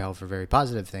can propel for very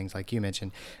positive things, like you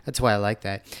mentioned. That's why I like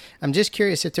that. I'm just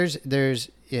curious if there's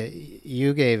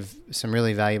you gave some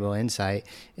really valuable insight.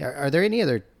 Are there any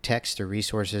other texts or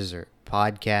resources or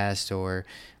podcasts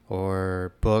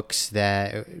or books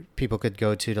that people could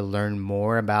go to learn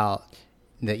more about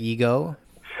the ego?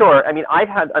 Sure. I mean,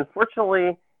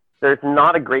 unfortunately, there's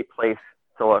not a great place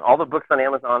to look. All the books on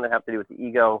Amazon that have to do with the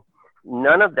ego,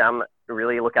 none of them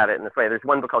really look at it in this way. There's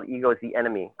one book called Ego is the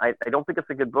Enemy. I don't think it's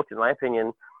a good book, in my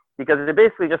opinion, because it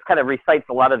basically just kind of recites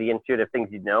a lot of the intuitive things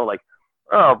you'd know, like,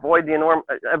 avoid the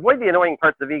annoying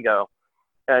parts of ego.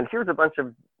 And here's a bunch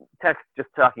of text just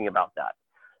talking about that.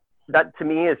 That, to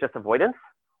me, is just avoidance.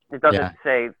 It doesn't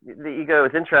say the ego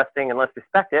is interesting and let's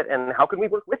respect it, and how can we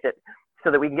work with it so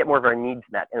that we can get more of our needs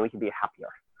met and we can be happier,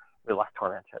 we're less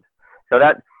tormented. So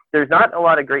that there's not a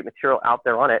lot of great material out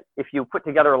there on it. If you put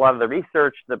together a lot of the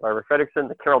research, the Barbara Fredrickson,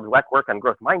 the Carol Dweck work on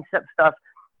growth mindset stuff,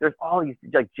 there's all these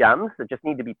like gems that just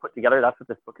need to be put together. That's what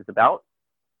this book is about.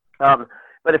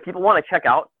 But if people want to check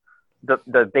out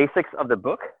the basics of the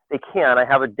book, they can. I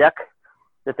have a deck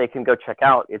that they can go check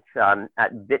out. It's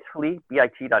at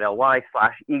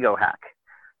bit.ly/egohack.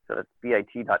 So that's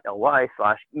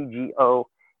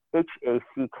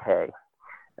bit.ly/egohack.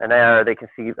 And there they can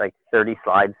see like 30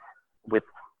 slides with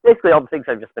basically all the things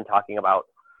I've just been talking about,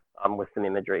 with some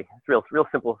imagery. It's real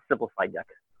simple slide deck.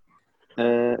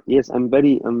 Yes, I'm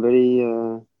very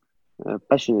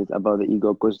passionate about the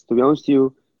ego, because to be honest with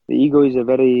you, the ego is a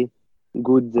very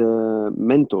good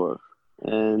mentor.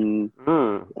 And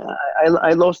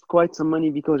I lost quite some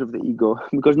money because of the ego,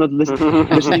 because not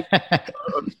listening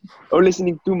or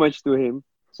listening too much to him.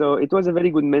 So it was a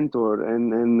very good mentor,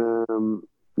 and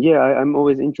I'm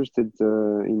always interested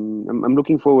I'm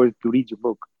looking forward to read your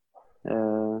book.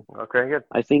 Okay, good.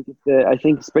 I think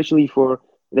especially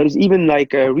there is even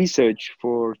like research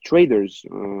for traders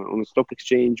on the stock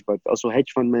exchange, but also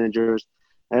hedge fund managers.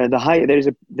 There is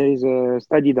a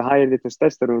study: the higher the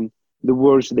testosterone, the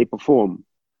worse they perform.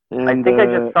 And, I think I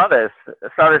just saw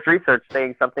this research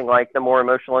saying something like the more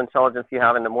emotional intelligence you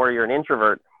have and the more you're an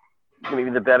introvert, maybe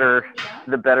the better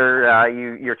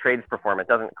your trades perform. It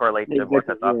doesn't correlate to more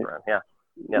testosterone. Yeah,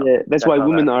 that's why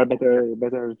women are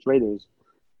better traders.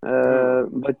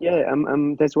 But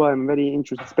that's why I'm very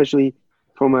interested, especially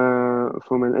from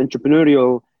an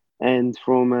entrepreneurial and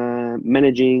from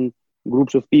managing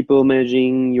groups of people,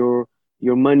 managing your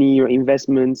money, your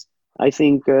investments. I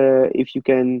think if you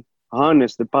can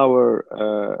harness the power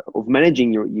of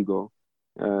managing your ego,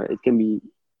 it can be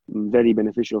very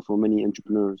beneficial for many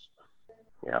entrepreneurs.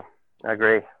 Yeah, I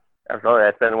agree. Absolutely.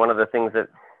 That's been one of the things that,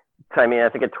 I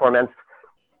think it torments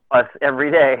us every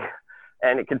day,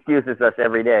 and it confuses us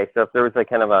every day. So if there was a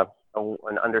kind of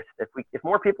if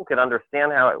more people could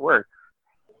understand how it works,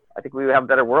 I think we would have a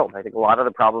better world. I think a lot of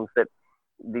the problems that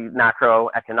the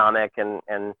macroeconomic and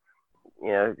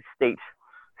state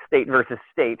versus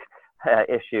state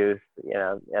issues,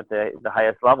 at the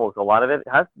highest levels. A lot of it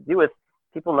has to do with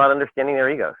people not understanding their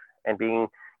egos and being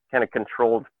kind of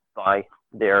controlled by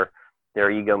their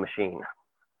ego machine.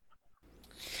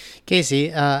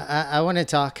 Casey, I want to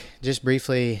talk just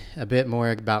briefly a bit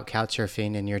more about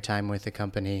CouchSurfing and your time with the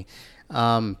company.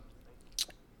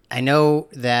 I know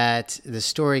that the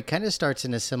story kind of starts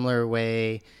in a similar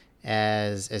way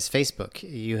as Facebook.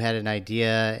 You had an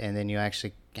idea, and then you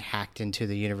actually hacked into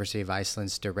the University of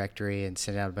Iceland's directory and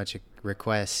sent out a bunch of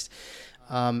requests.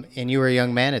 And you were a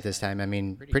young man at this time. I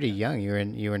mean, pretty young.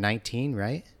 You were 19,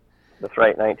 right? That's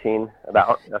right, 19.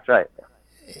 That's right.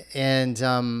 And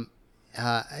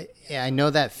I know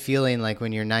that feeling, like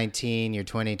when you're 19, you're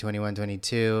 20, 21,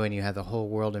 22, and you have the whole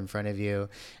world in front of you,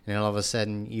 and all of a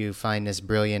sudden you find this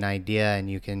brilliant idea, and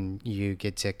you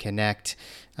get to connect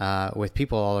with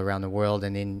people all around the world,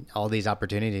 and then all these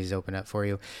opportunities open up for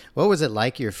you. What was it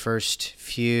like your first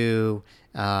few,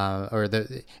 or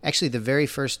the very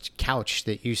first couch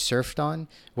that you surfed on?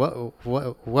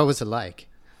 What was it like?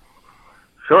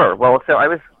 Sure. Well, so I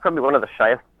was probably one of the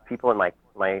shyest people in my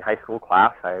high school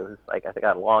class. I think I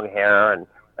had long hair, and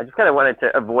I just kind of wanted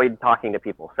to avoid talking to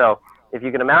people. So if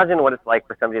you can imagine what it's like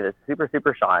for somebody that's super,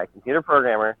 super shy, computer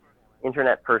programmer,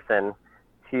 internet person,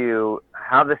 to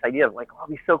have this idea of like, oh,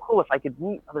 it'd be so cool if I could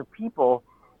meet other people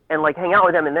and like hang out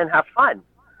with them and then have fun.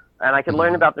 And I could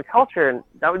learn about their culture, and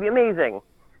that would be amazing.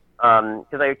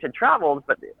 Because I had traveled,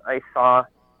 but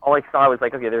all I saw was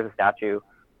like, okay, there's a statue,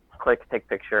 click, take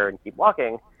picture, and keep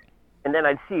walking. And then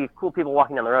I'd see cool people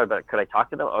walking down the road, but could I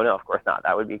talk to them? Oh, no, of course not.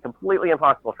 That would be completely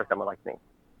impossible for someone like me.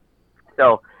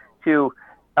 So to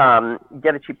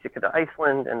get a cheap ticket to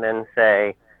Iceland and then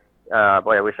say,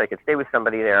 boy, I wish I could stay with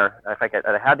somebody there. I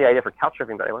had the idea for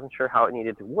couchsurfing, but I wasn't sure how it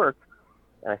needed to work.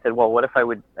 And I said, well, what if I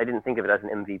didn't think of it as an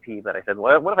MVP, but I said,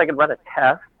 what if I could run a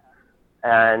test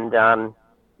and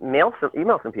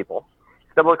email some people,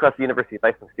 stumble across the University of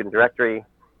Iceland student directory,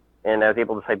 and I was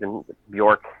able to type in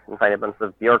Bjork and find a bunch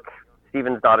of Bjork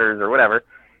Stevens daughters or whatever,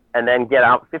 and then get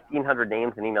out 1,500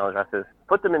 names and email addresses,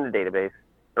 put them in the database,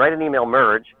 write an email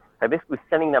merge. I basically was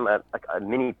sending them a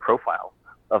mini profile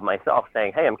of myself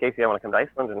saying, hey, I'm Casey, I want to come to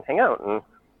Iceland and hang out. And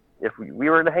if we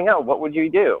were to hang out, what would you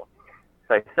do?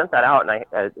 So I sent that out,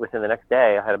 and within the next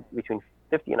day, I had between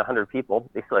 50 and 100 people,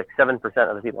 basically like 7%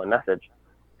 of the people I messaged,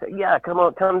 say, yeah, come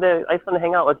to Iceland and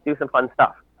hang out, let's do some fun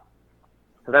stuff.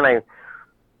 So then I,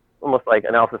 almost like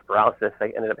analysis paralysis,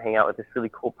 I ended up hanging out with this really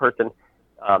cool person.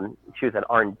 She was an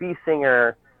R&B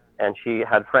singer, and she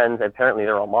had friends. Apparently,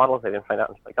 they're all models. I didn't find out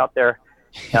until I got there.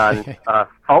 And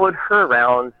followed her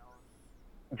around,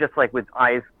 just like with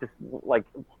eyes, just like,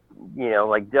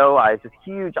 like doe eyes, just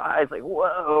huge eyes. Like,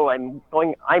 whoa! I'm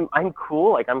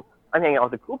cool. Like I'm hanging out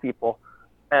with the cool people,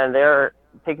 and they're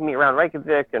taking me around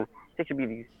Reykjavik and taking me to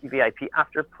these VIP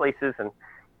after places, and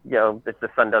the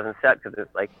sun doesn't set because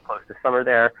it's like close to summer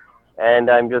there.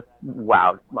 And I'm just,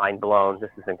 wow, mind blown. This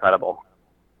is incredible.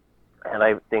 And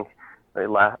I think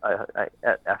at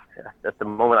the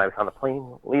moment I was on the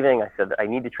plane leaving, I said, I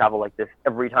need to travel like this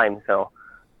every time. So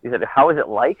he said, how is it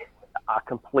like?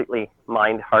 Completely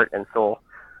mind, heart, and soul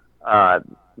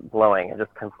blowing. It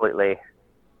just completely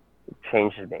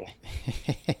changed me.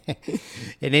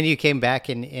 And then you came back,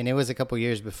 and it was a couple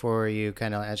years before you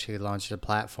kind of actually launched a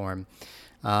platform.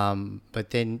 But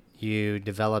then you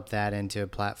developed that into a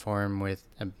platform with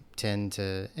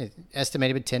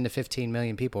estimated 10 to 15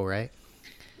 million people, right?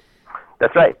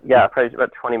 That's right. Yeah, probably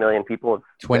about 20 million people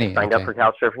have signed up okay. for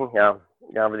couchsurfing.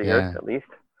 Yeah, over the years at least.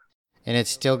 And it's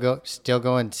still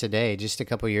going today. Just a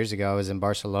couple of years ago, I was in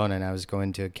Barcelona, and I was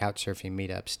going to couchsurfing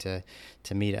meetups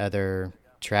to meet other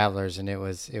travelers, and it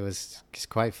was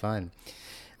quite fun.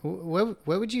 What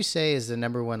would you say is the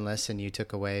number one lesson you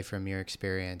took away from your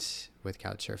experience with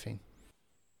couchsurfing?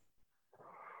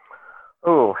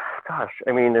 Oh, gosh.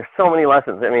 I mean, there's so many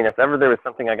lessons. I mean, if ever there was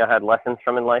something I had lessons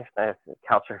from in life,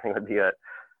 couchsurfing would be it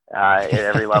at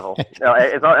every level.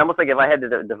 It's almost like if I had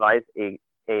to devise a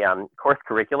course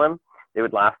curriculum, it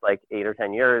would last like 8 or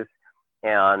 10 years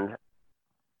and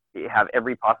have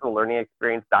every possible learning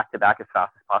experience back to back as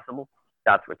fast as possible.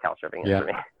 That's what couchsurfing is for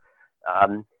me.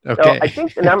 Okay. So I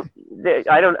think some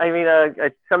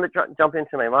that jump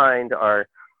into my mind are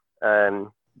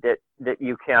that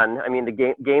you can. I mean,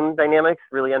 the game dynamics,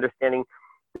 really understanding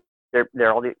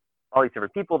they're all these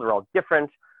different people. They're all different.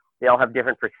 They all have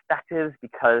different perspectives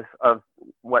because of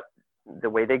the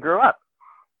way they grew up.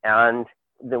 And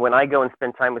then when I go and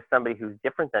spend time with somebody who's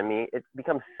different than me, it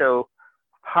becomes so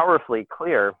powerfully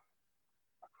clear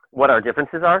what our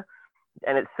differences are,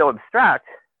 and it's so abstract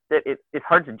that it's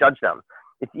hard to judge them.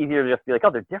 It's easier to just be like,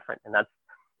 oh, they're different. And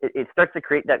it starts to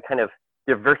create that kind of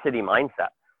diversity mindset.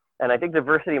 And I think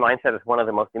diversity mindset is one of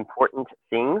the most important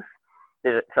things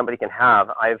that somebody can have.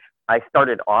 I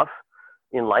started off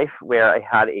in life where I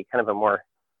had a kind of a more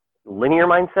linear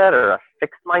mindset or a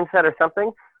fixed mindset or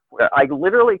something, where I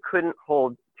literally couldn't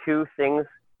hold two things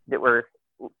that were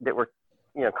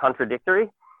contradictory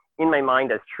in my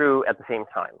mind as true at the same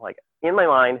time. Like in my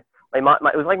mind, it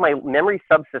was like my memory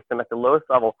subsystem at the lowest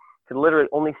level could literally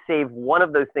only save one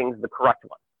of those things the correct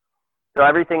one. So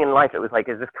everything in life, it was like,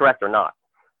 is this correct or not?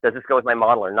 Does this go with my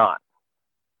model or not?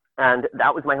 And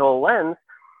that was my whole lens.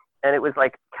 And it was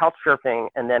like CouchSurfing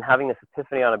and then having this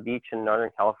epiphany on a beach in Northern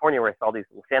California where I saw these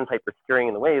little sandpipers steering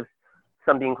in the waves,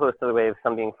 some being close to the waves,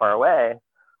 some being far away.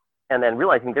 And then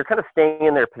realizing they're kind of staying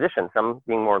in their position, some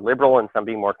being more liberal and some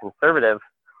being more conservative.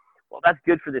 Well, that's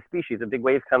good for the species. A big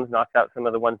wave comes, knocks out some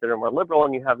of the ones that are more liberal,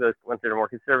 and you have those ones that are more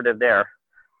conservative there,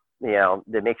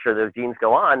 they make sure those genes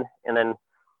go on. And then,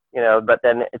 but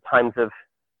then at times of,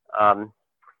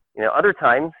 other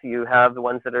times you have the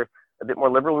ones that are a bit more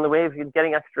liberal in the wave, you're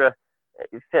getting extra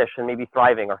fish and maybe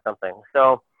thriving or something.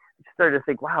 So I just started to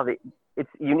think, wow,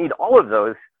 you need all of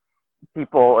those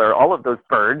people or all of those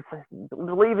birds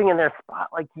believing in their spot.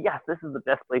 Like, yes, this is the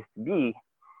best place to be.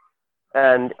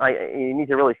 And you need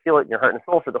to really feel it in your heart and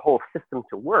soul for the whole system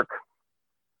to work.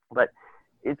 But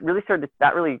it really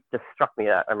that really just struck me.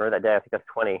 I remember that day, I think I was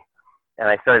 20. And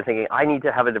I started thinking, I need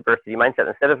to have a diversity mindset.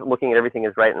 Instead of looking at everything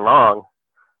as right and wrong,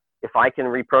 if I can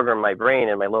reprogram my brain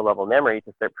and my low-level memory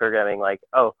to start programming like,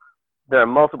 oh, there are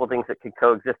multiple things that could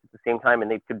coexist at the same time and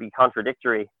they could be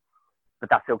contradictory, but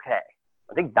that's okay.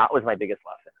 I think that was my biggest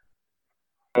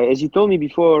lesson. As you told me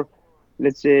before,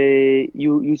 let's say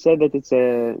you said that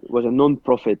was a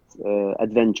non-profit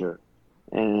adventure,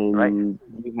 and right. You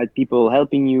had people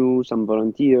helping you, some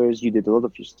volunteers, you did a lot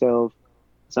of yourself,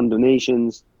 some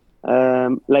donations.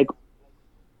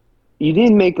 You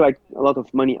didn't make like a lot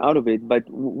of money out of it, but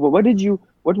what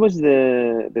was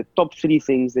the top three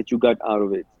things that you got out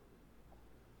of it?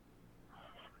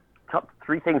 Top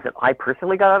three things that I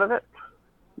personally got out of it?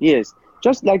 Yes.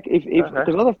 Just like if Okay.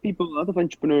 because a lot of people, a lot of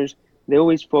entrepreneurs, they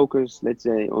always focus, let's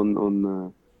say,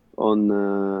 on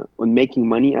making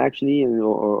money actually,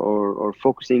 or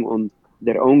focusing on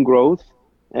their own growth.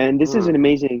 And this is an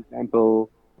amazing example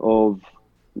of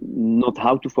not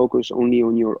how to focus only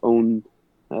on your own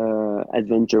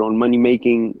adventure, on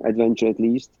money-making adventure at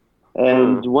least.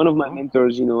 And one of my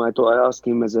mentors, I asked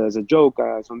him as a joke,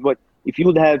 I said, what if you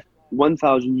would have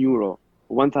 €1,000,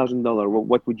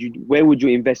 $1,000, where would you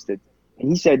invest it? And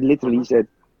he said, literally,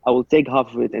 I will take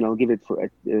half of it and I'll give it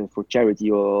for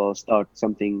charity, or I'll start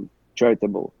something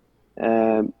charitable.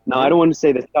 Now, I don't want to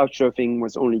say that CouchSurfing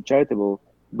was only charitable,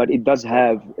 but it does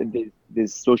have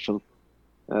this social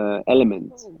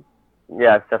element.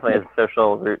 Yeah, it's definitely has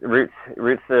social roots,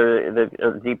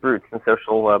 the deep roots in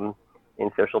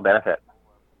social benefit.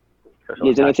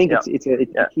 Yes, and I think it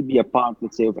should be a part,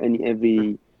 let's say, of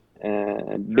every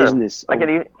business.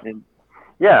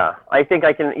 I think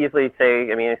I can easily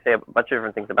say. I say a bunch of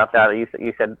different things about that.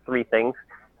 You said three things.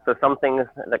 So some things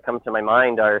that come to my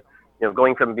mind are,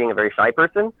 going from being a very shy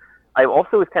person, I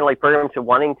also was kind of like programmed to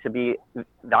wanting to be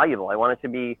valuable. I wanted to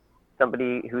be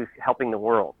somebody who's helping the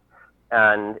world,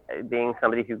 and being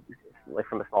somebody who, like,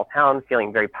 from a small town,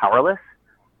 feeling very powerless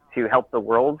to help the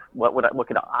world. What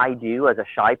could I do as a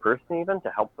shy person even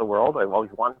to help the world? I've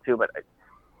always wanted to,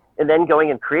 and then going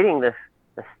and creating this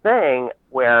thing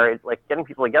where it's like getting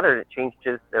people together, it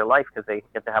changes their life because they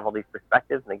get to have all these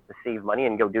perspectives and they get to save money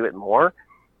and go do it more.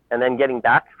 And then getting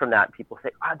back from that, people say,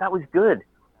 that was good.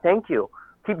 Thank you.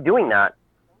 Keep doing that.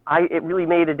 It really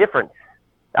made a difference.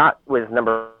 That was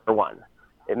number one.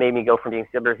 It made me go from being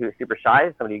somebody who's super shy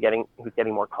to somebody who's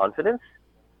getting more confidence,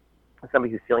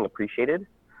 somebody who's feeling appreciated.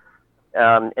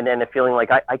 And then feeling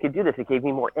like I could do this. It gave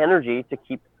me more energy to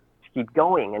keep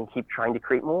going and keep trying to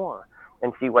create more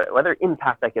and see what other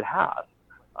impact I could have.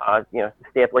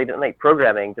 Stay up late at night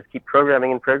programming, just keep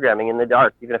programming and programming in the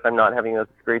dark, even if I'm not having those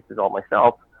experiences all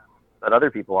myself, but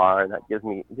other people are, and that gives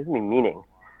me meaning.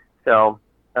 So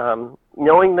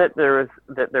knowing that there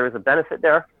was a benefit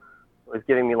there was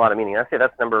giving me a lot of meaning. I'd say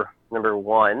that's number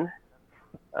one.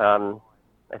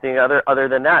 I think other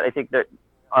than that, I think that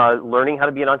learning how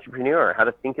to be an entrepreneur, how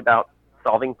to think about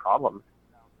solving problems,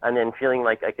 and then feeling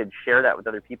like I could share that with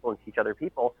other people and teach other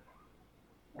people,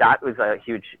 that was a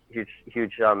huge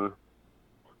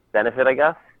benefit, I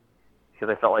guess, because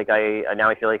I felt like I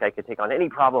feel like I could take on any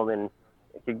problem and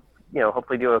I could,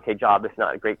 hopefully do an okay job, if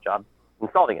not a great job, in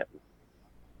solving it.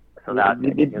 So that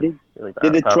did really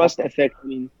the trust affect?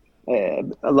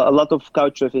 A lot of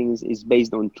CouchSurfing is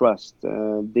based on trust.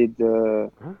 Did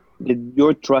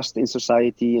your trust in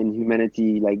society and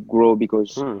humanity grow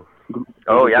because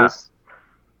Oh, yeah.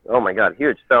 Oh, my God,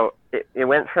 huge. So it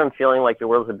went from feeling like the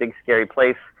world was a big, scary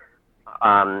place.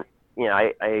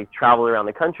 I traveled around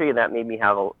the country, and that made me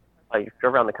I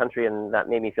drove around the country, and that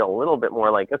made me feel a little bit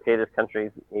more like, okay, this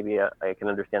country, maybe I can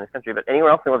understand this country. But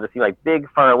anywhere else in the world, just seemed like big,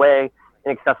 far away,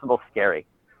 inaccessible, scary.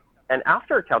 And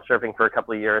after couchsurfing for a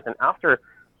couple of years, and after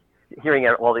hearing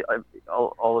all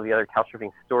of the other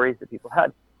couchsurfing stories that people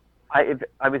had,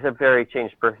 I was a very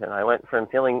changed person. I went from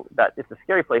feeling that it's a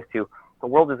scary place to the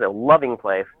world is a loving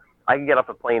place. I could get off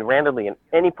a plane randomly in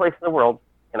any place in the world,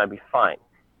 and I'd be fine.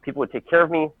 People would take care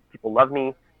of me. People love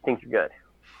me. Things are good.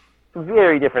 It's a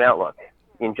very different outlook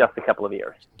in just a couple of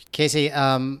years. Casey,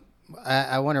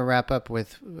 I want to wrap up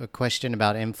with a question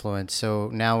about influence. So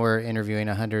now we're interviewing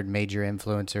 100 major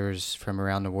influencers from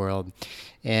around the world,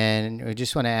 and we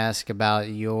just want to ask about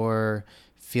your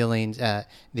feelings,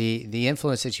 the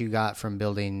influence that you got from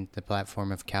building the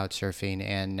platform of Couchsurfing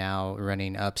and now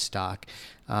running Upstock.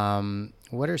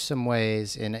 What are some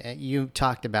ways, and you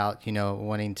talked about,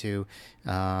 wanting to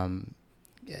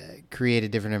create a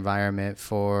different environment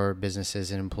for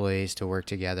businesses and employees to work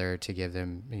together to give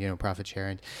them, profit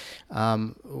sharing.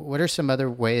 What are some other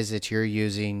ways that you're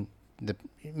using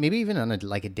maybe even on a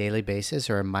daily basis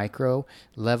or a micro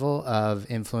level of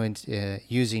influence,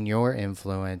 using your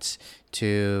influence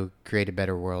to create a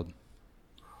better world?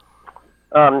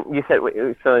 You said,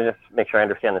 so just make sure I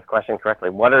understand this question correctly.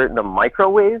 What are the micro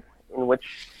ways in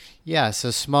which? Yeah.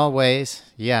 So small ways.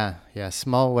 Yeah.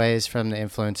 Small ways from the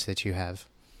influence that you have.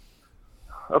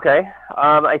 Okay.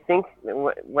 I think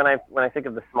when I think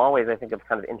of the small ways, I think of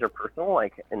kind of interpersonal,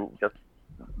 and just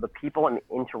the people I'm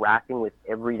interacting with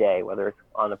every day, whether it's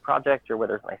on a project or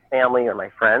whether it's my family or my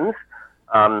friends.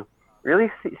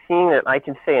 Really seeing that I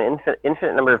can say an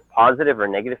infinite number of positive or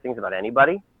negative things about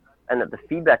anybody, and that the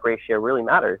feedback ratio really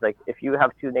matters. Like if you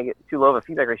have too low of a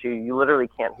feedback ratio, you literally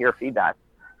can't hear feedback.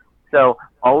 So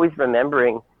always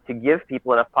remembering to give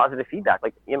people enough positive feedback.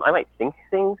 Like I might think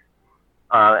things.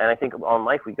 And I think all in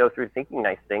life we go through thinking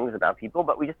nice things about people,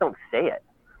 but we just don't say it.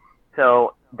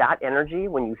 So that energy,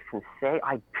 when you can say,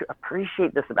 I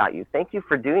appreciate this about you. Thank you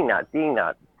for doing that, being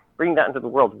that, bringing that into the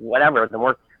world, whatever. The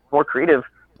more creative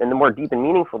and the more deep and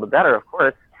meaningful, the better, of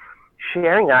course.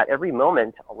 Sharing that every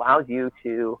moment allows you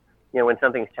to, when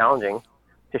something's challenging,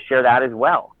 to share that as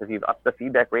well. Because you've upped the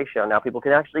feedback ratio. Now people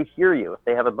can actually hear you. If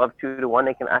they have above 2-to-1,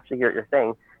 they can actually hear what you're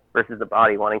saying, versus the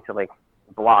body wanting to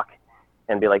block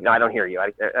and be like, no, I don't hear you.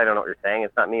 I don't know what you're saying.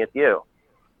 It's not me, it's you.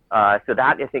 So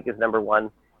that, I think, is number one,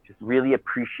 just really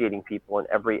appreciating people at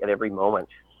every moment.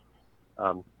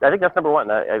 I think that's number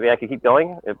one. I could keep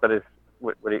going, but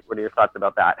what are your thoughts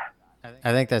about that?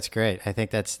 I think that's great. I think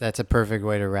that's a perfect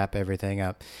way to wrap everything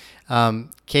up.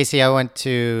 Casey, I want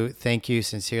to thank you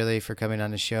sincerely for coming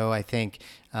on the show. I think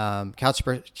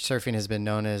Couchsurfing has been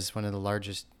known as one of the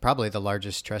largest, probably the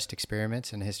largest trust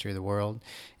experiments in the history of the world.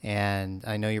 And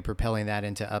I know you're propelling that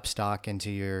into Upstock, into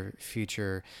your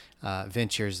future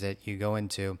ventures that you go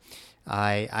into.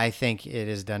 I think it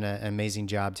has done an amazing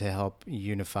job to help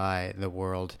unify the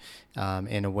world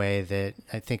in a way that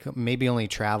I think maybe only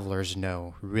travelers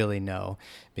really know,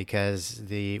 because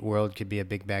the world could be a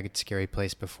big, bad, scary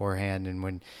place beforehand. And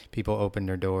when people open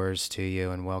their doors to you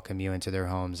and welcome you into their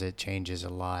homes, it changes a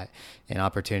lot and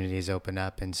opportunities open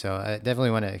up. And so I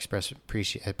definitely want to express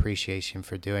appreciation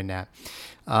for doing that.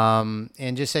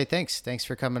 And just say thanks. Thanks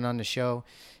for coming on the show.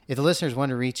 If the listeners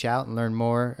want to reach out and learn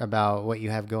more about what you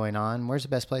have going on, where's the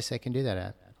best place they can do that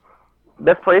at?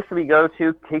 Best place we go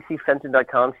to,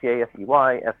 CaseyFenton.com,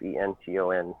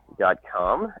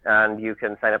 CaseyFenton.com, and you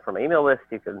can sign up for my email list.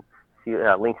 You can see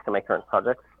links to my current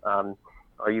projects,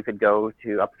 or you could go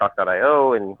to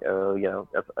upstock.io and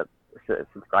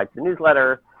subscribe to the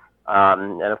newsletter.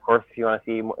 And of course, if you want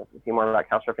to see more about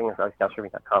CouchSurfing, it's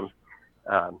CouchSurfing.com.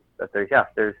 But there's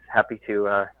happy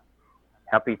to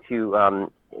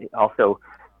also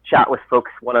chat with folks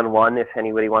one-on-one. If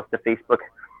anybody wants to Facebook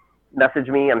message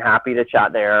me, I'm happy to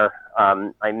chat there.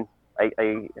 I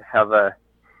have a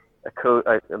code,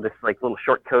 this little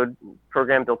short code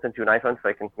program built into an iPhone, so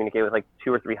I can communicate with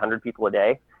 200 or 300 people a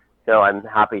day. So I'm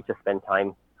happy to spend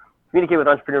time communicate with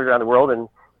entrepreneurs around the world and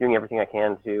doing everything I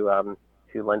can to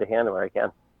lend a hand where I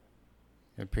can.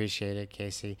 Appreciate it,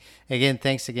 Casey. Again,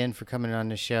 thanks again for coming on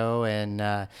the show, and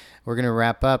we're going to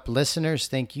wrap up. Listeners,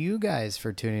 thank you guys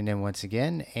for tuning in once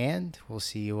again, and we'll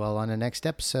see you all on the next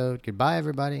episode. Goodbye,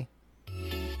 everybody.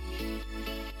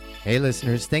 Hey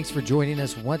listeners, thanks for joining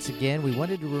us once again. We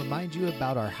wanted to remind you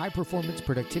about our high performance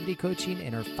productivity coaching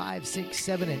and our 5, 6,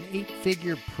 7, and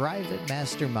 8-figure private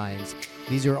masterminds.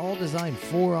 These are all designed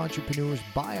for entrepreneurs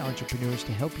by entrepreneurs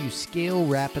to help you scale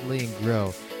rapidly and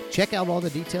grow. Check out all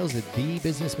the details at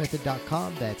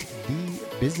thebusinessmethod.com. That's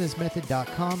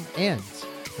thebusinessmethod.com, and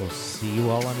we'll see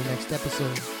you all on the next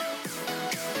episode.